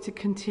story to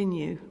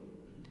continue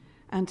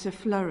and to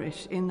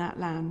flourish in that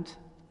land,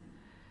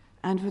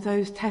 and for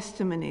those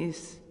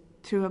testimonies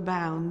to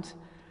abound,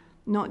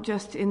 not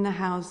just in the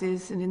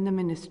houses and in the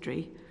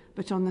ministry,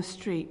 but on the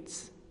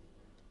streets.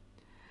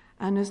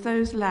 And as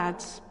those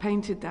lads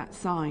painted that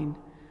sign,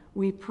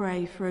 we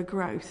pray for a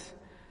growth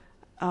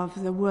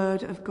of the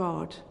word of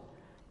God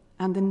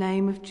and the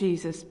name of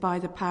Jesus by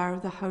the power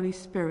of the Holy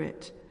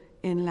Spirit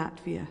in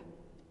Latvia.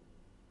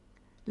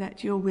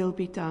 Let your will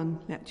be done.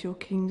 Let your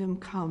kingdom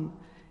come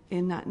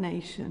in that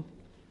nation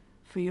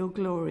for your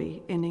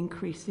glory in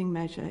increasing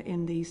measure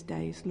in these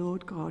days,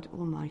 Lord God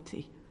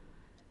Almighty.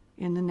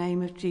 In the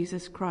name of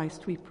Jesus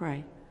Christ we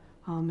pray.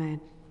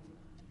 Amen.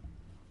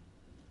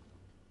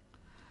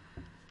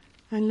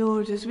 And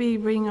Lord, as we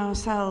bring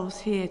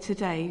ourselves here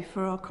today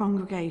for our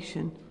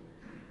congregation,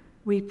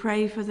 we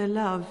pray for the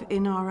love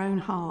in our own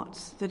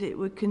hearts, that it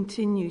would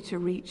continue to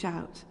reach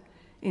out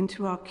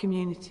into our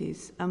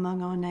communities,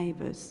 among our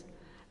neighbours,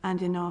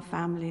 and in our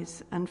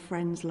families and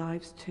friends'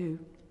 lives too.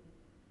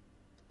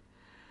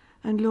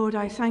 And Lord,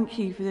 I thank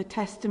you for the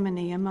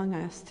testimony among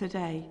us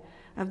today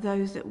of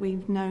those that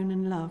we've known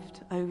and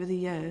loved over the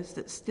years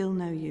that still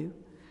know you.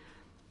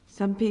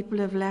 Some people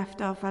have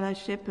left our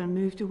fellowship and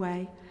moved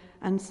away,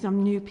 and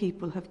some new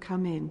people have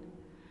come in.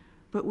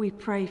 But we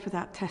pray for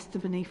that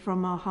testimony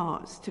from our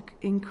hearts to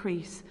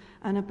increase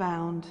and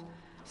abound,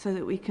 so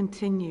that we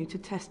continue to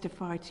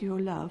testify to your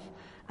love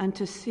and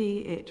to see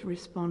it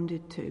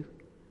responded to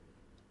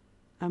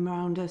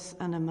around us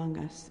and among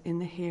us in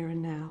the here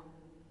and now.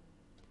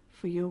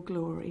 For your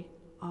glory.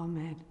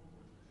 Amen.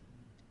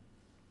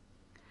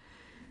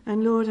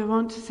 And Lord, I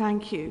want to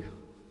thank you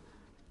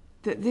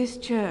that this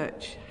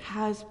church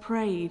has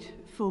prayed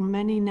for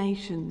many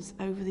nations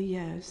over the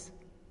years.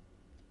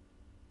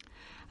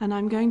 And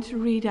I'm going to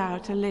read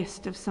out a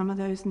list of some of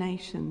those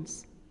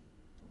nations.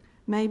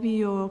 Maybe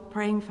you're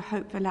praying for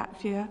Hope for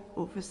Latvia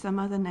or for some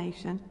other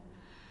nation,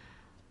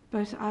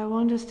 but I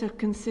want us to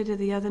consider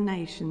the other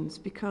nations,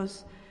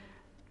 because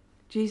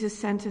Jesus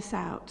sent us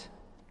out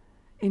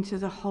into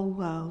the whole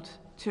world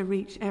to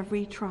reach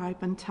every tribe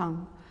and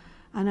tongue.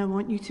 And I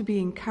want you to be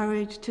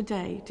encouraged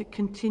today to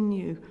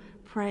continue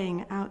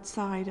praying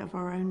outside of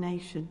our own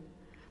nation.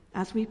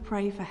 As we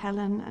pray for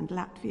Helen and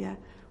Latvia,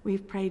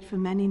 we've prayed for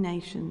many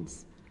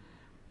nations.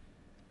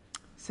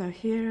 So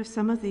here are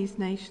some of these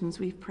nations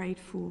we've prayed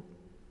for: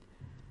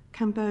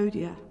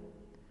 Cambodia,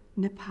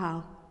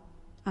 Nepal,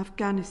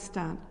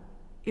 Afghanistan,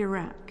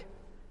 Iraq,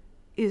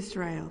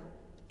 Israel,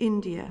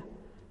 India,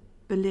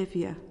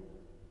 Bolivia,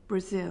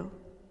 Brazil,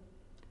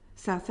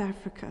 South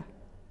Africa,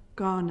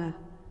 Ghana,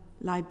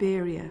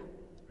 Liberia,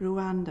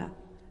 Rwanda,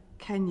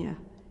 Kenya,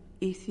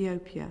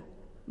 Ethiopia,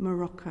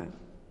 Morocco,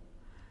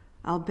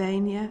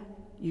 Albania,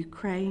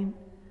 Ukraine,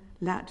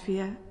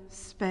 Latvia,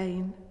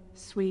 Spain,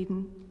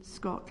 Sweden,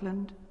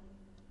 Scotland,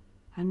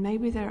 and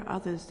maybe there are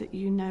others that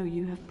you know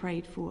you have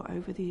prayed for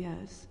over the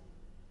years.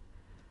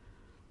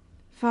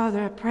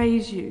 Father, I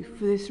praise you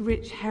for this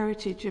rich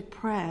heritage of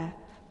prayer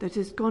that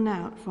has gone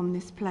out from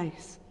this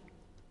place.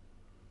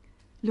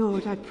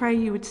 Lord, I pray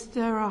you would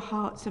stir our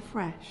hearts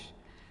afresh.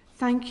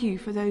 Thank you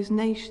for those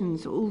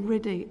nations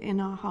already in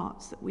our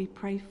hearts that we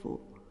pray for.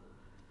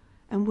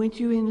 And would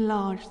you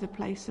enlarge the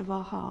place of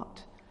our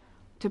heart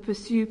to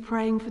pursue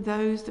praying for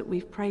those that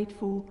we've prayed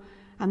for,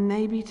 and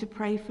maybe to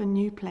pray for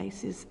new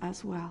places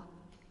as well.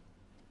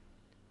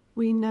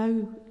 We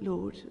know,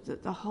 Lord,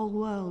 that the whole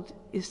world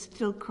is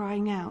still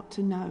crying out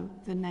to know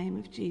the name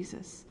of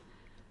Jesus.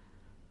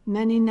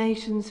 Many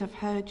nations have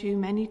heard you,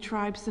 many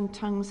tribes and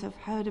tongues have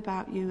heard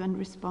about you and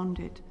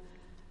responded.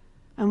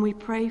 And we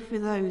pray for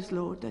those,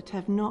 Lord, that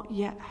have not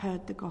yet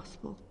heard the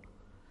gospel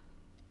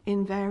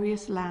in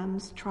various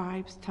lands,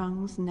 tribes,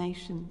 tongues,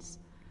 nations.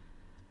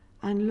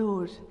 And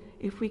Lord,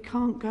 if we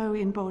can't go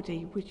in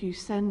body, would you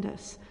send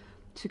us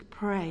to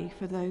pray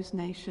for those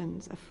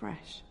nations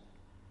afresh?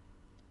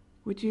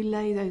 Would you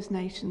lay those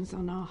nations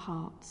on our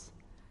hearts?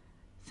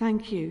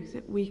 Thank you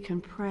that we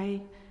can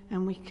pray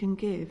and we can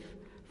give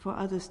for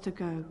others to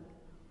go.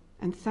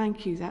 And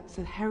thank you that's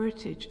the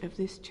heritage of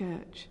this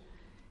church,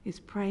 is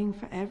praying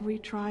for every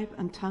tribe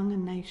and tongue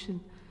and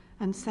nation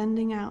and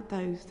sending out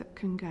those that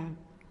can go.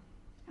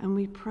 And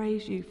we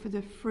praise you for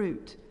the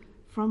fruit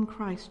from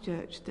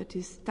Christchurch that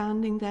is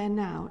standing there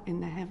now in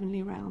the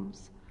heavenly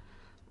realms.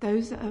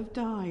 Those that have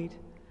died,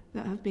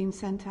 that have been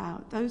sent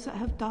out, those that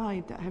have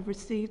died, that have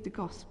received the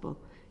gospel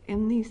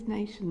in these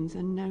nations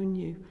and known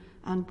you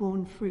and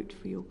borne fruit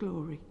for your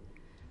glory.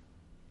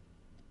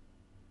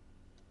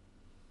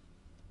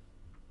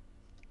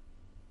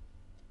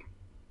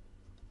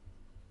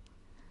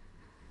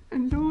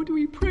 Lord,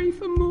 we pray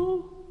for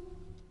more.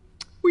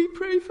 We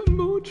pray for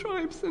more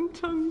tribes and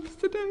tongues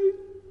today.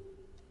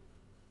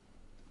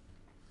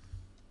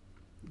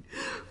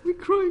 We're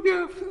crying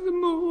out for the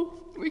more.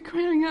 We're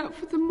crying out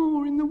for the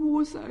more in the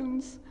war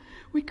zones.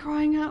 We're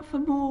crying out for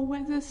more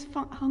where there's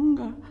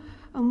hunger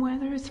and where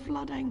there is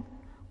flooding.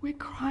 We're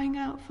crying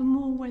out for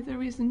more where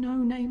there is no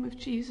name of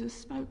Jesus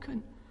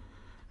spoken.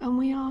 And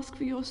we ask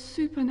for your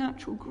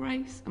supernatural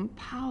grace and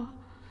power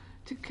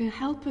to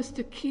help us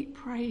to keep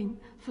praying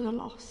for the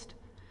lost.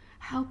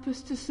 Help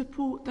us to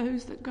support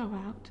those that go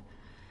out.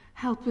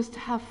 Help us to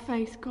have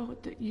faith,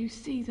 God, that you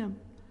see them.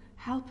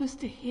 Help us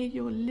to hear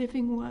your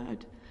living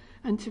word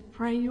and to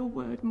pray your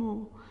word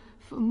more,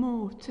 for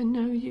more to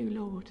know you,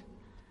 Lord.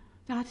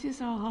 That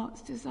is our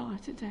heart's desire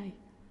today.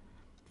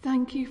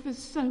 Thank you for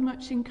so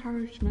much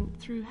encouragement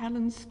through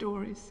Helen's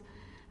stories,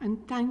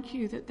 and thank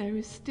you that there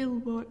is still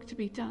work to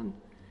be done,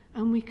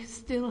 and we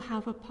still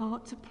have a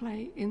part to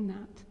play in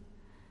that.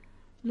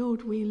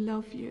 Lord, we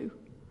love you.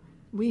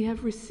 We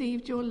have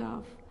received your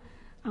love,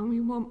 and we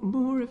want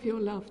more of your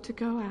love to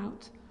go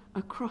out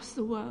across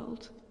the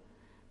world,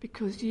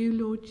 because you,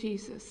 Lord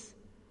Jesus,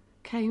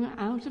 came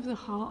out of the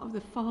heart of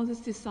the Father's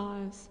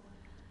desires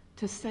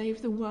to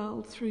save the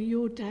world through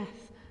your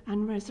death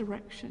and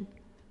resurrection.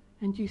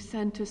 And you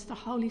sent us the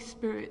Holy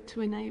Spirit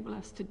to enable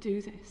us to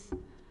do this,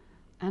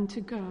 and to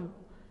go,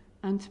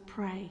 and to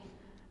pray,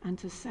 and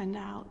to send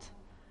out,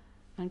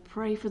 and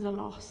pray for the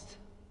lost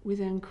with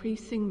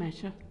increasing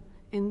measure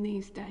in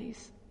these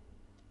days.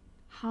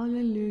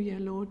 Hallelujah,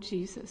 Lord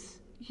Jesus,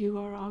 you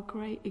are our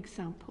great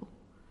example.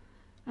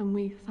 And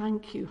we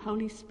thank you,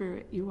 Holy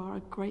Spirit, you are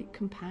a great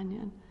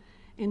companion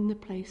in the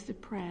place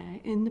of prayer,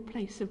 in the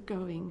place of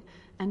going,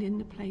 and in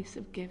the place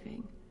of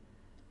giving.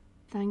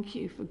 Thank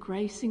you for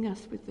gracing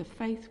us with the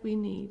faith we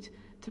need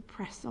to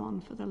press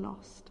on for the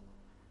lost.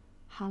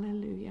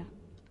 Hallelujah.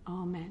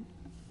 Amen.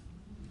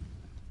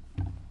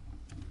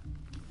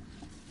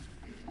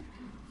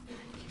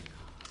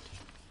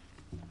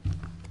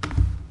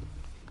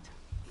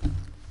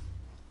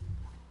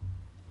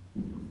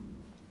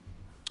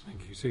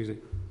 Thank you, Susie.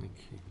 Thank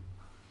you.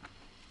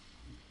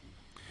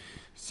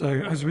 So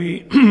as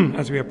we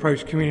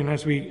approach communion,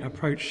 as we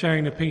approach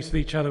sharing a piece with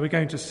each other, we're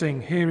going to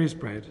sing, "Here is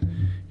bread,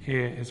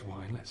 here is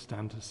wine." Let's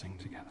stand to sing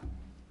together.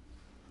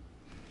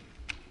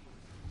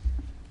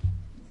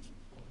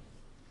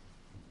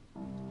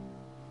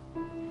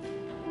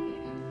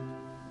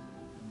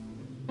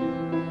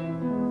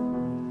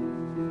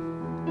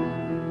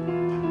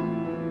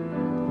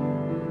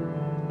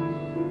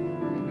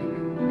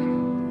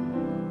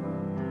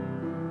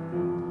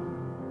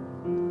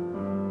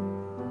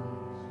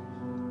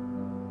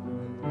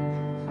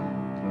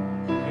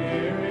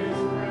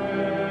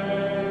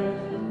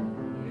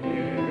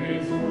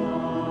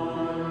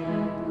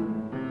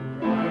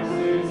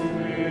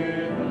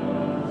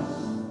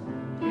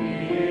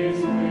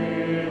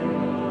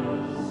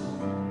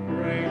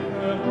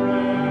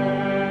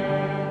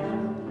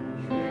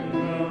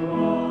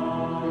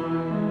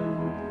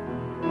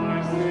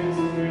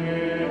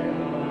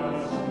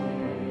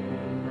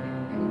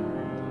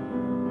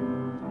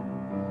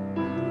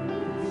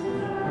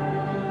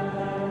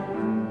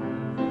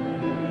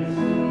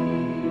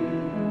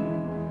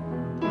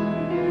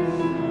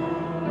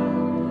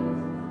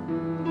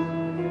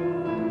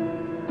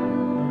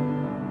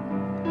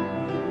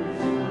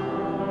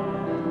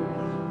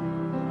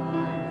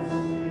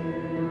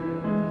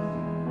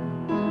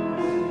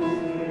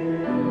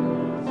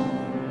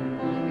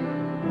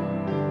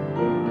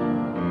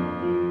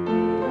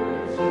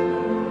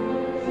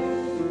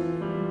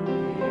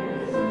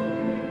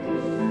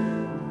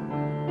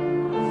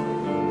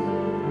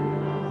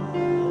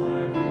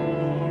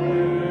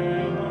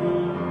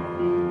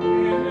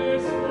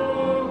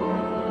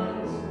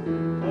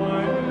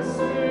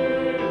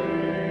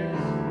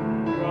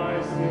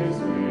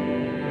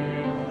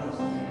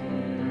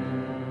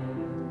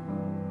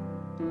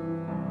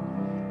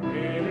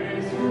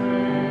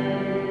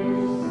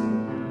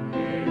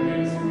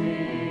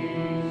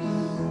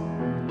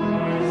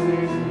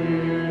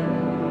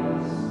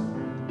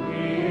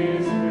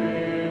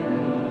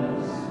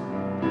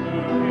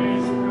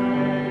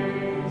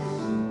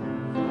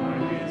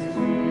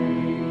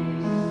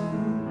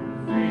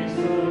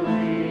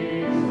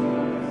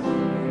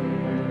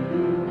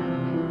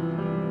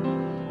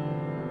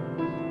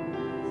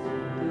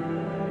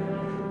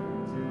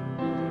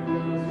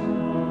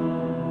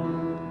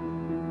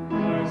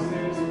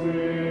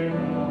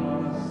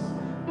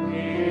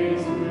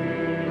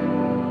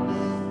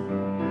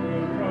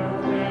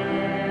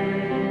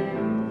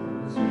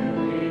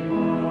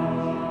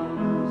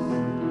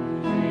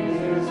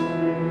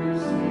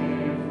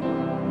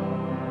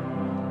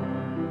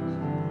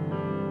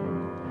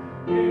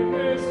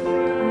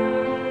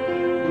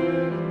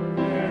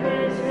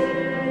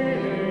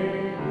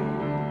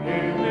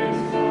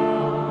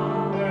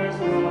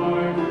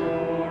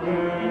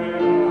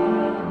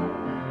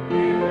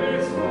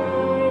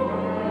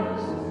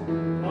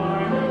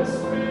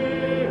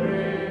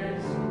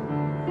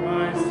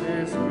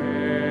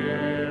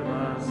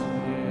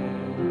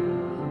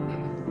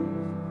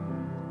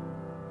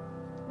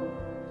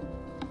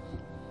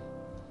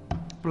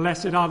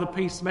 Blessed are the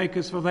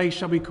peacemakers, for they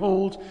shall be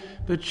called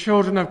the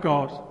children of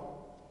God.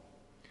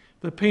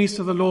 The peace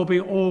of the Lord be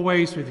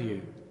always with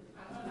you.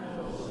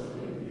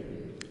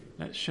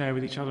 Let's share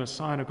with each other a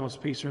sign of God's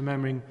peace,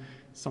 remembering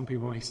some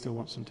people may still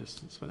want some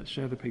distance, but let's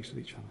share the peace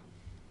with each other.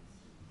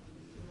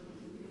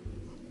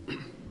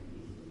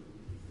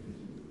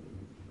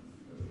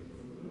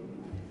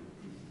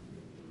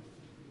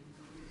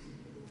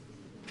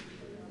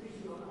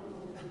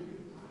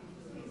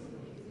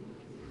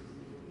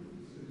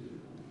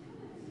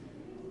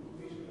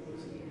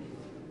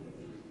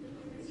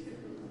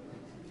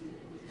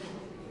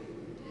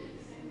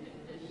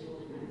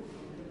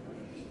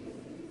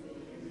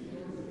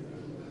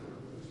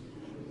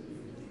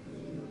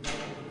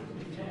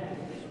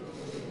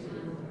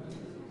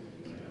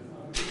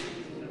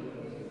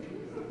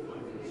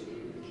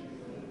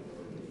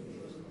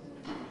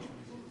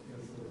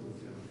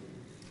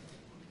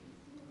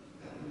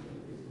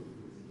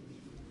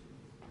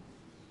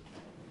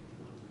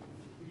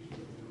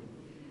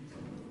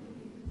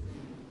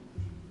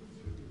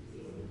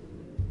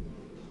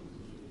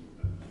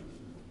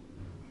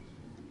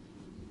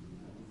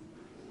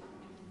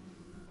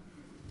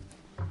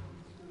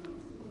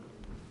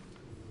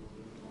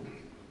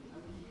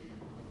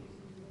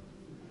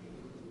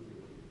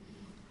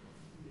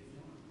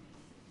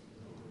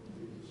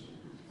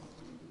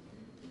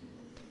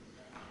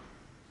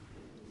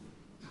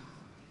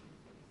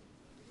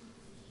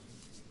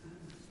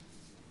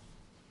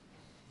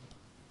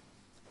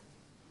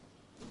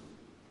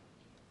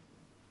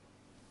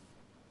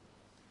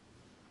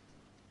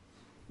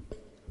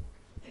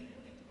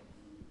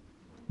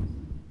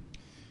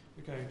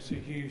 We're going to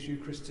use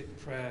Eucharistic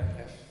prayer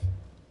F.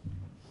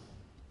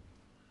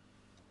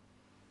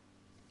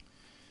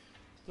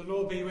 The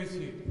Lord be with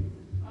you.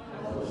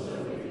 And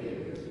also with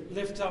you.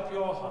 Lift up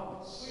your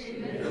hearts.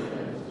 We lift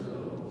them to the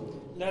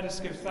Lord. Let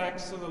us give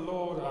thanks to the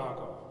Lord our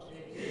God.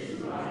 It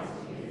is right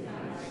to give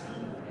thanks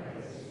and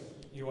praise.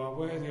 You are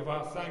worthy of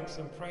our thanks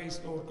and praise,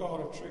 Lord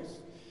God of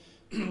truth.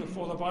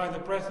 For by the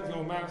breath of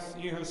your mouth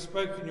you have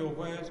spoken your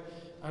word,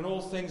 and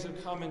all things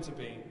have come into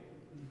being.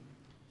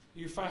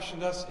 You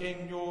fashioned us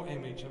in your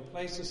image and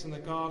placed us in the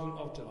garden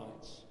of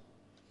delights.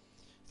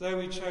 Though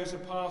we chose a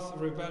path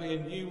of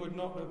rebellion, you would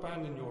not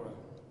abandon your own.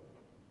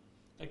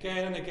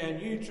 Again and again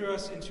you drew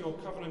us into your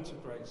covenant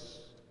of grace.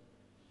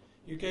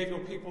 You gave your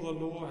people the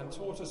law and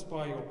taught us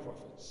by your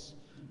prophets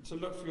to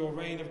look for your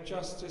reign of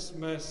justice,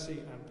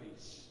 mercy and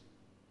peace.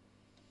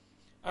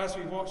 As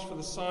we watch for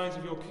the signs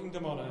of your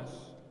kingdom on earth,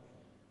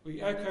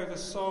 we echo the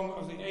song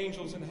of the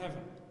angels in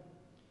heaven,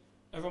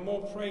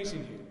 evermore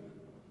praising you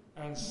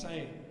and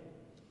saying,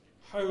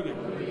 Holy,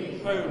 holy,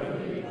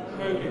 holy,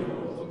 holy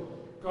Lord,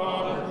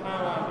 God of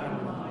power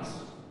and might.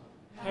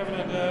 Heaven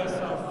and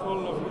earth are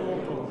full of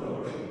your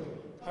glory.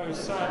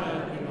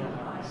 Hosanna in the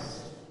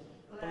highest.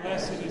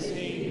 Blessed is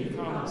he who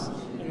comes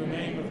in the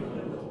name of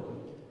the Lord.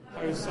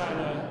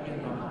 Hosanna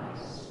in the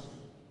highest.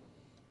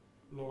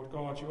 Lord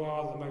God, you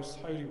are the most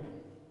holy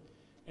one,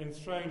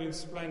 enthroned in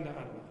splendour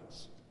and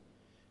might.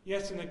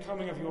 Yet in the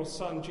coming of your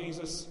Son,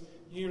 Jesus,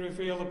 you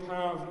reveal the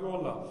power of your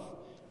love,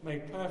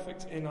 made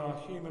perfect in our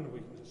human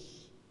weakness.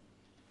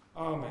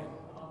 Amen.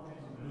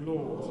 Amen.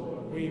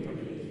 Lord, we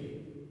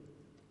believe.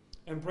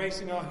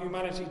 Embracing our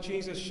humanity,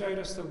 Jesus showed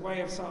us the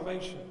way of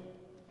salvation,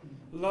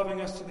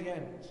 loving us to the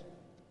end.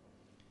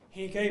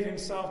 He gave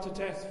himself to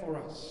death for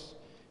us,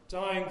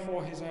 dying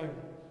for his own.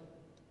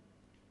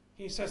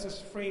 He set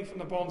us free from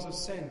the bonds of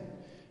sin,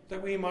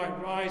 that we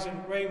might rise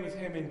and reign with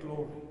him in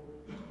glory.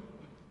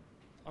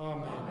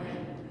 Amen.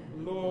 Amen.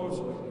 Lord,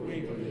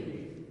 we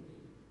believe.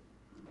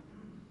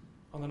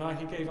 On the night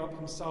he gave up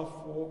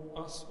himself for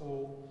us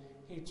all,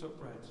 he took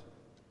bread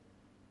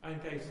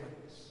and gave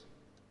thanks.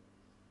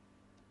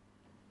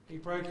 He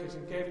broke it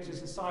and gave it to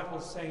his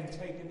disciples, saying,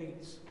 Take and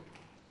eat.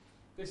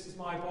 This is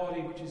my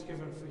body which is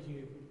given for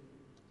you.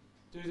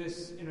 Do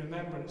this in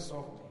remembrance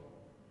of me.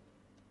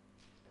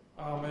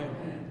 Amen.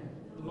 Amen.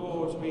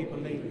 Lord, we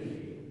believe.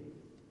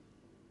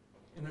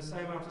 In the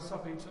same after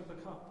supper he took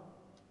the cup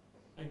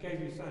and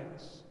gave you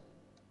thanks.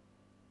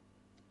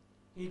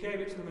 He gave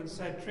it to them and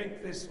said,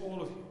 Drink this,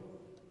 all of you.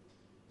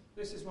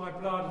 This is my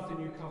blood of the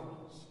new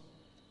covenant,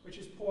 which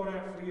is poured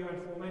out for you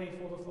and for many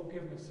for the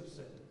forgiveness of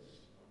sins.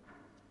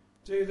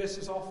 Do this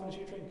as often as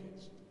you drink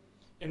it,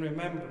 in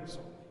remembrance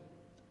of me.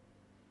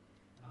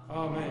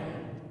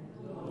 Amen.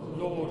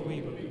 Lord,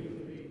 we believe.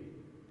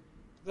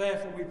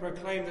 Therefore we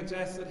proclaim the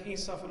death that he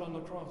suffered on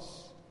the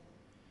cross.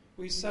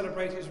 We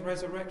celebrate his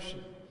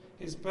resurrection,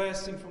 his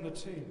bursting from the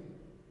tomb.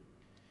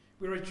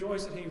 We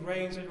rejoice that he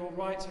reigns at your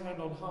right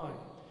hand on high,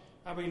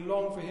 and we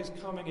long for his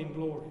coming in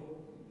glory.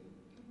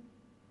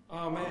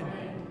 Amen.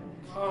 Amen.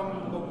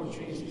 Come, Lord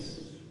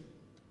Jesus.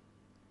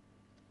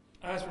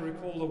 As we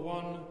recall the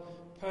one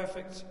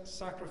perfect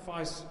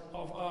sacrifice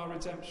of our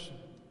redemption,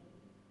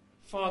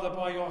 Father,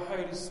 by your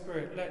Holy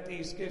Spirit, let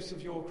these gifts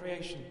of your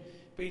creation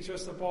be to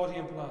us the body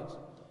and blood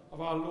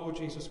of our Lord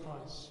Jesus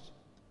Christ.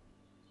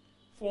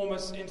 Form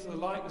us into the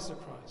likeness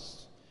of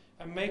Christ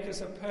and make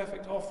us a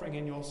perfect offering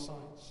in your sight.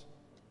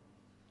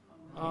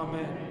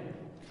 Amen.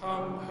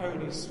 Come,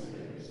 Holy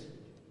Spirit.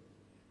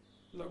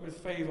 Look with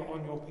favour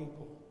on your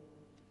people,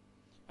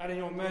 and in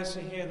your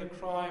mercy hear the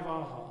cry of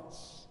our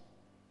hearts.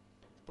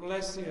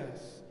 Bless the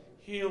earth,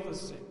 heal the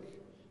sick,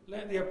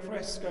 let the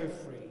oppressed go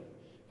free,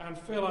 and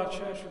fill our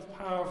church with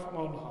power from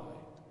on high.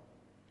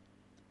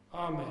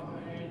 Amen.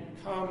 Amen.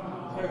 Come,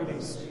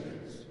 Holy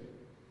Spirit.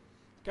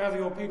 Gather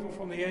your people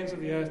from the ends of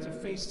the earth to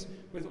feast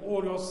with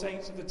all your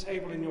saints at the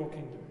table in your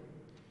kingdom,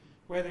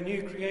 where the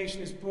new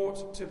creation is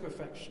brought to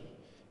perfection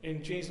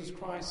in Jesus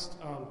Christ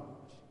our Lord,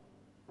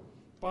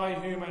 by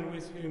whom and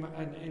with whom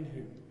and in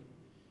whom,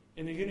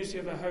 in the unity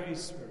of the Holy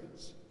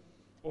Spirit,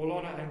 all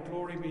honour and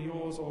glory be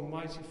yours,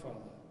 Almighty Father,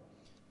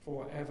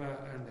 for ever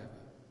and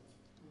ever.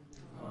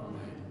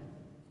 Amen.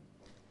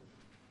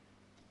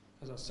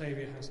 As our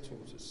Saviour has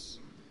taught us,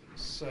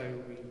 so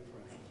we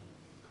pray.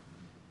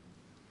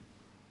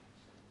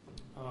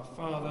 Our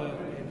Father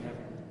in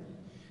heaven,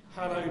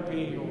 hallowed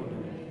be your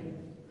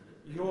name.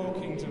 Your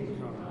kingdom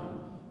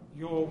come,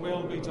 your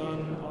will be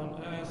done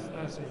on earth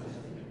as in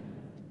heaven.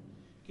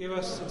 Give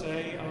us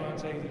today our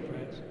daily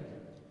bread.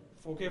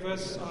 Forgive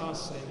us our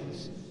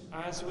sins,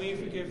 as we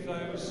forgive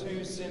those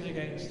who sin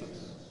against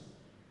us.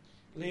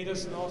 Lead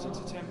us not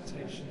into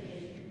temptation,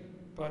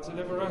 but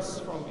deliver us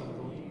from evil.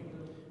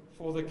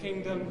 For the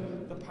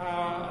kingdom, the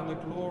power, and the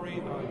glory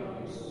are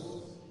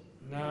yours,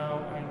 now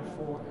and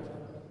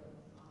forever.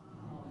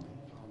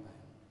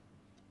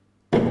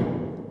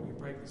 Amen. We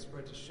break this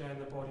bread to share in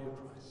the body of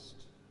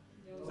Christ.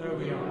 Though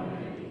we are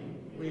many,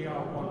 we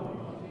are one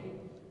body,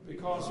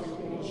 because we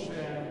all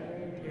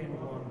share in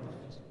one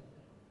bread.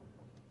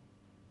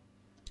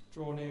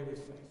 Draw near with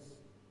faith.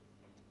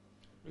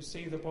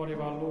 Receive the body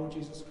of our Lord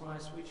Jesus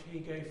Christ, which he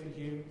gave for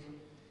you,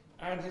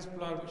 and his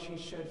blood which he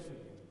shed for you.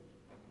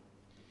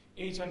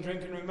 Eat and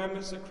drink in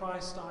remembrance that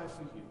Christ died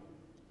for you,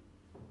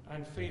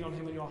 and feed on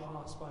him in your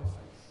hearts by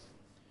faith,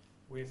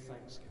 with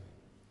thanksgiving.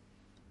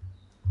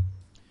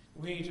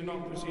 We do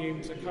not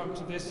presume to come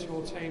to this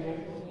your table,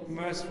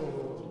 merciful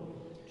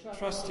Lord,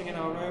 trusting in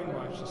our own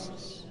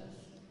righteousness,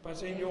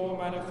 but in your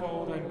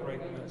manifold and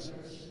great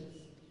mercies.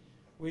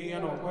 We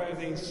are not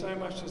worthy so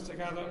much as to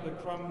gather up the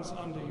crumbs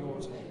under your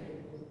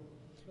table,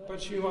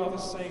 but you are the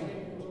same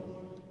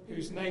Lord,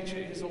 whose nature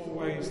is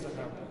always to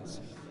have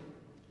mercy.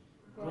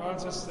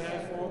 Grant us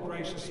therefore,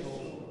 gracious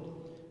Lord,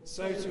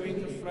 so to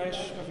eat the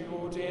flesh of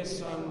your dear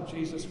Son,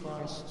 Jesus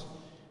Christ,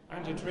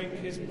 and to drink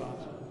his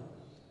blood,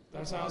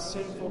 that our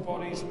sinful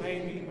bodies may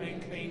be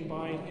made clean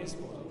by his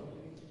body,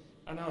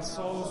 and our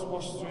souls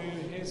washed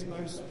through his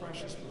most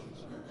precious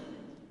blood,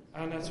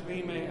 and that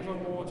we may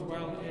evermore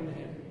dwell in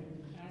him,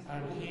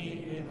 and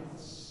he in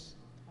us.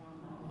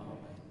 Amen.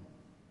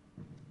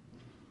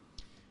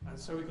 And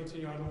so we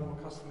continue our normal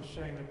custom of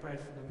sharing the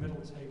bread from the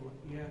middle table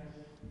here,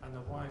 and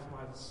the wine from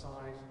either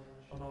side.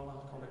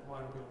 Non-alcoholic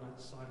wine will be on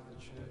that side of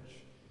the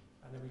church.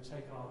 And then we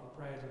take our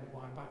bread and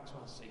wine back to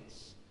our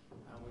seats,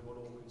 and we will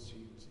all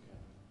consume together.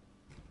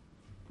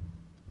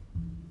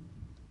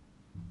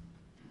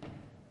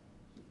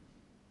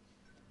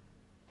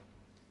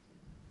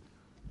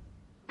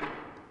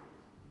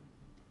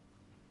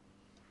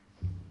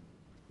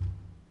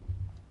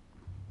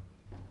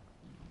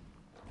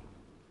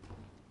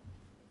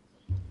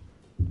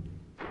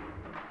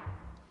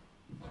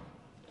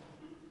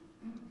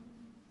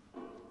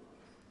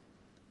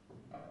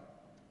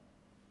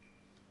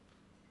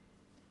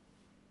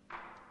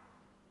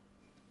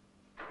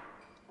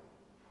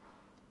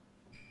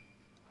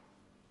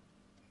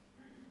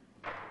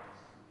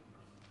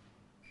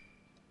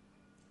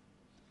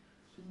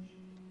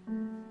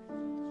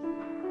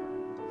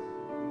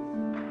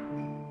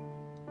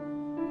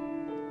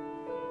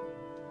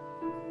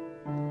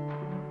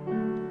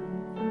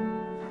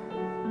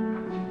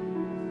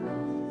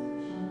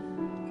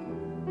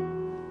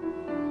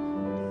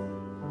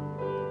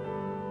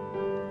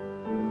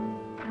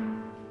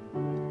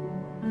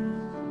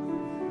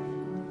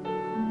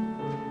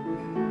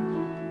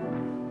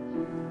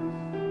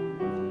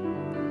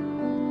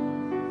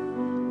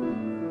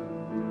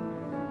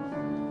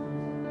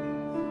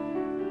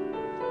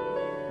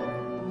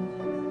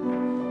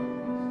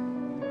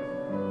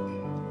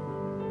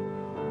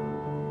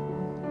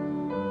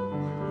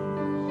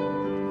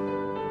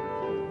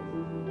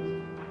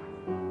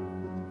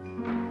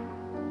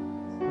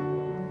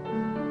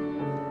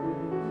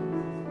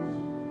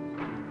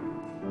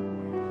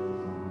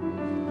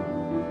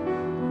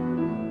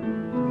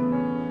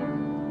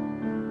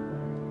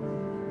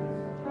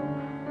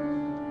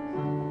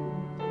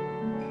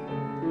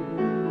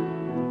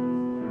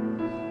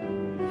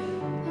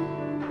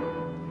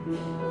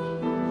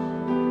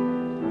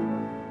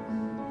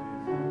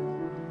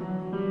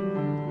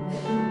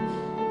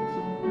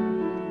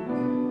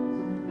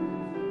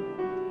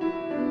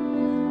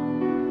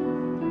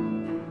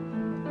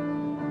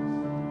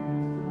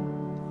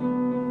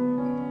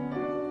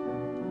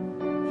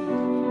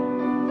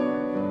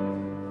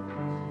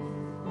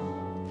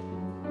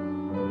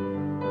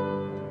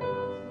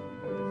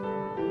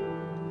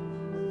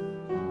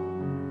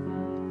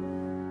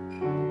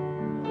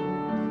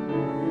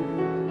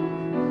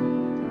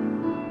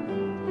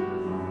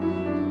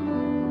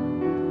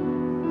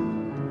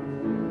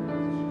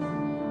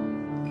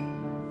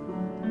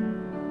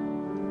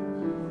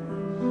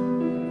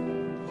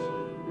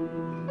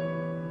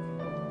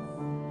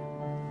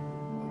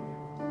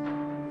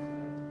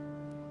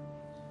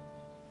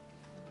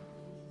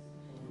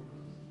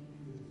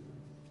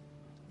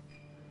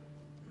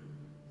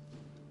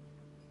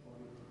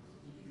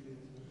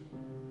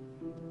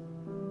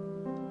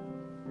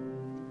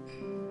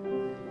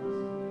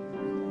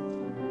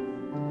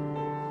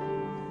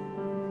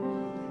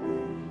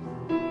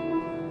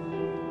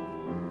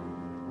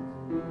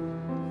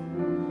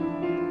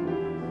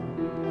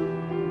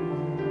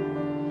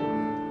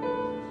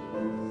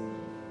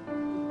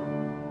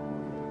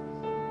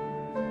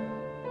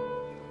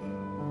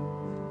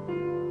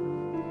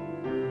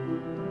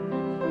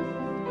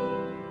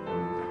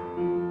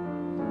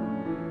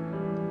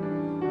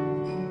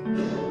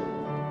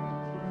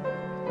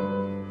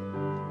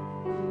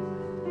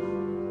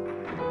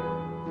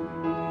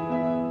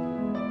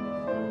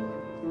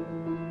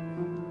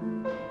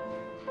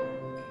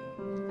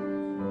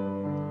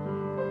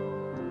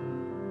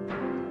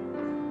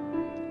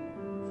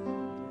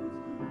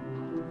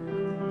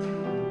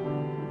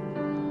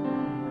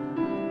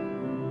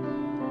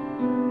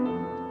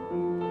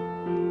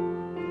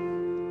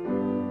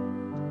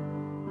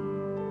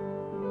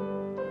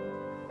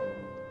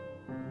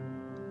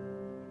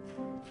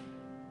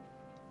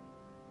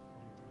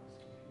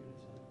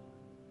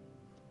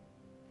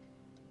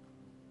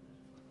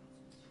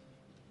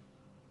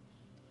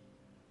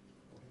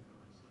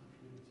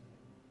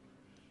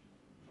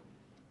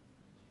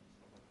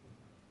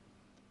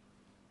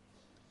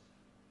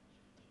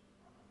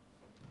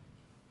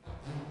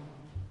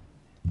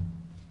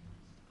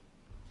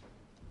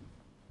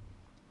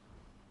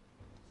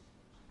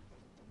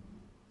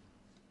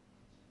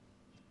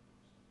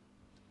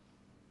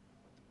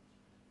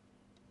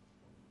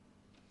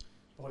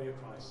 body of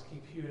Christ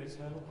keep you in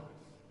eternal life.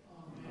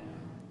 Amen.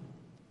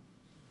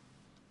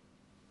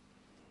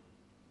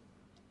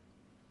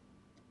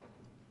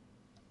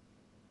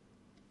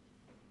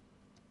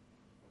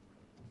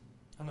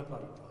 And the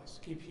blood of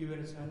Christ keep you in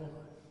eternal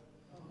life.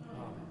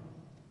 Amen.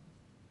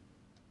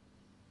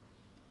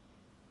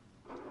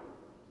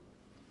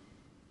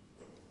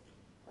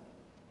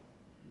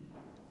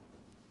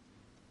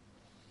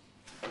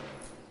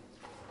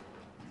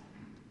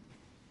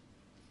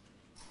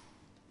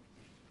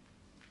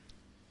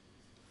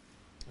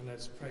 And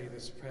let's pray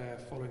this prayer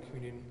following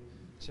communion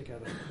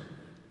together.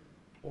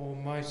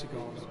 Almighty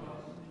God,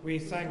 we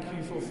thank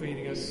you for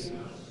feeding us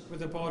with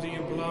the body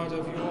and blood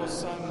of your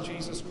Son,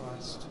 Jesus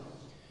Christ.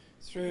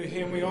 Through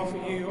him we offer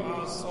you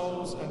our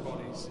souls and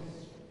bodies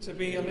to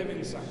be a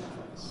living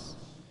sacrifice.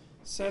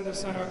 Send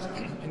us out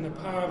in the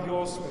power of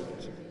your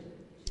Spirit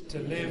to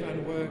live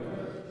and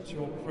work to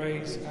your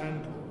praise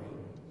and glory.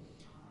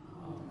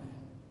 Amen.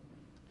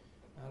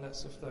 Now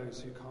let's lift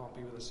those who can't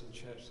be with us in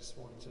church this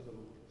morning to the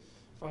Lord.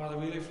 Father,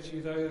 we lift to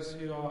you those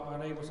who are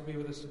unable to be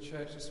with us in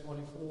church this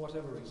morning for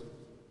whatever reason.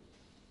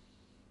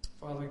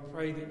 Father, we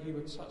pray that you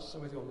would touch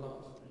them with your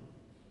love,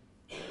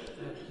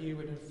 that you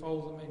would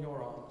enfold them in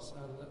your arms,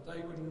 and that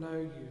they would know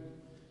you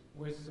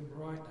with them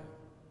right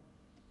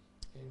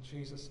now. In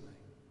Jesus' name.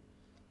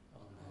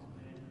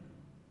 Amen.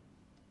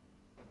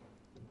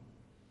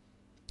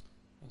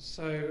 And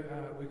so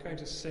we're going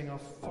to sing our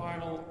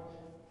final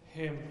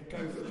hymn,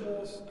 Go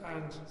Forth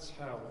and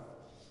Tell.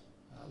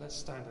 Let's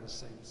stand and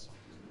sing this song.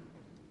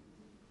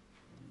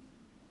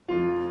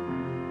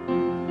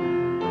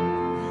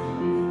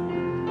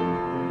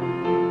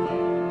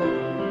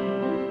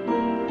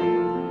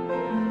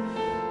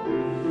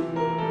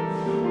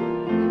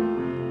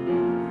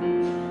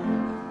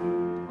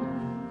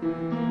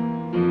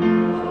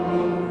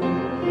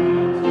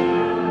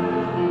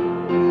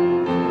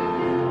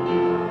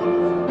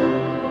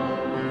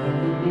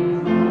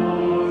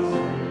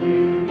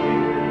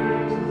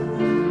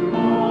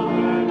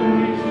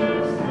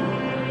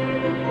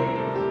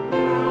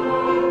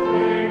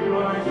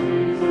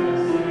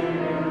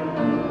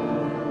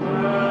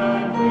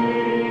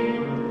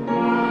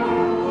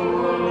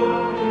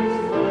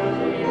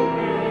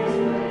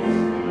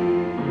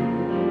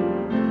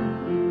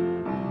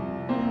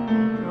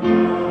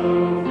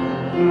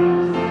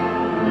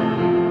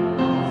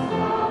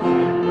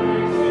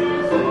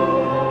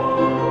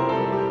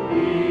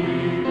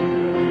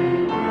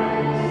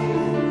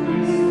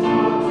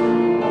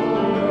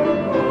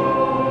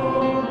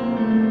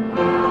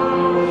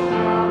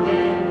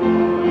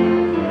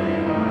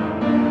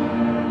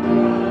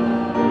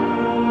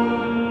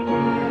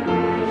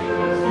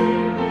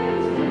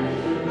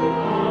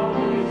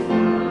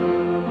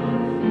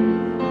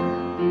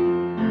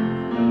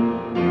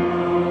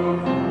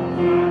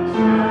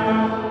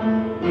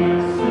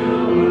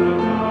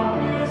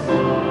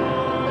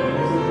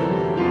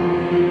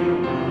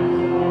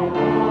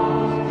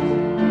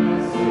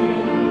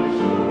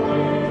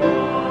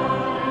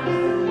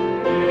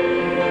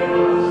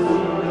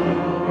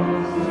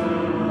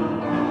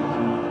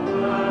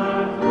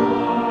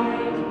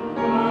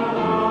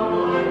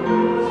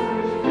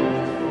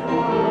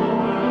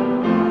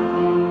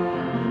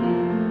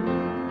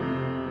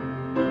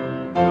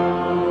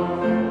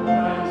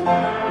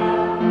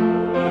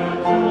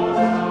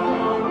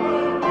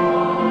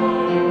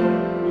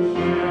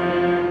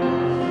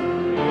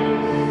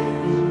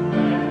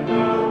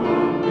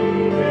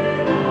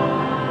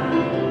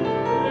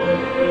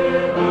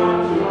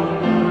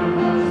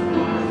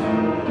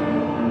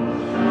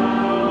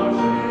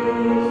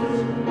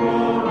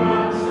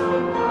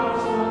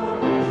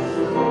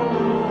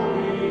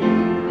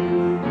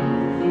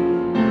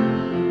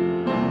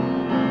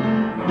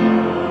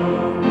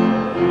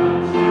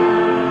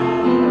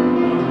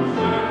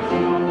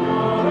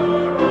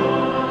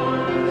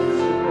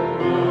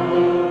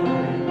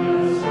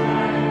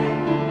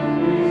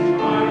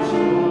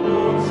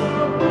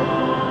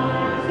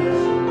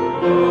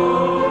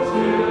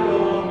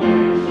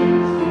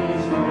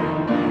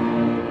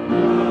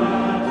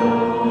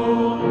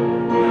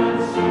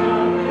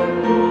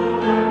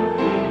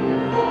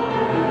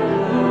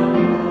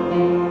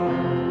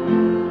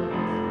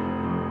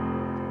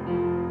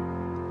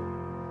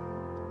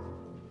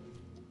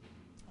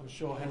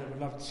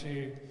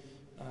 To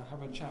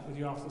have a chat with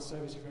you after the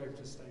service. If you're able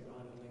to stay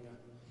behind and linger,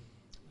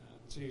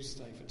 do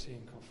stay for tea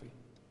and coffee.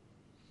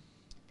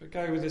 But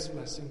go with this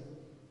blessing.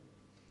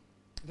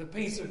 The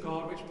peace of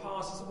God, which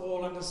passes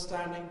all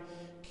understanding,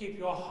 keep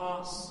your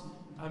hearts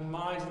and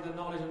minds in the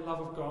knowledge and love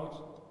of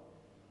God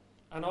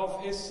and of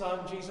his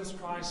Son, Jesus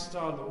Christ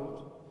our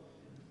Lord.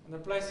 And the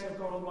blessing of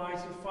God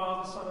Almighty,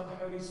 Father, Son and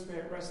Holy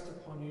Spirit rest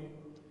upon you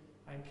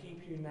and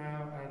keep you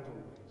now and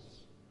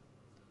always.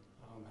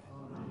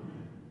 Amen.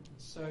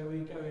 So we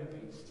go in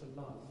peace to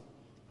love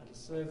and to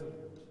serve the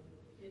Lord.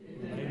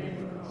 In the name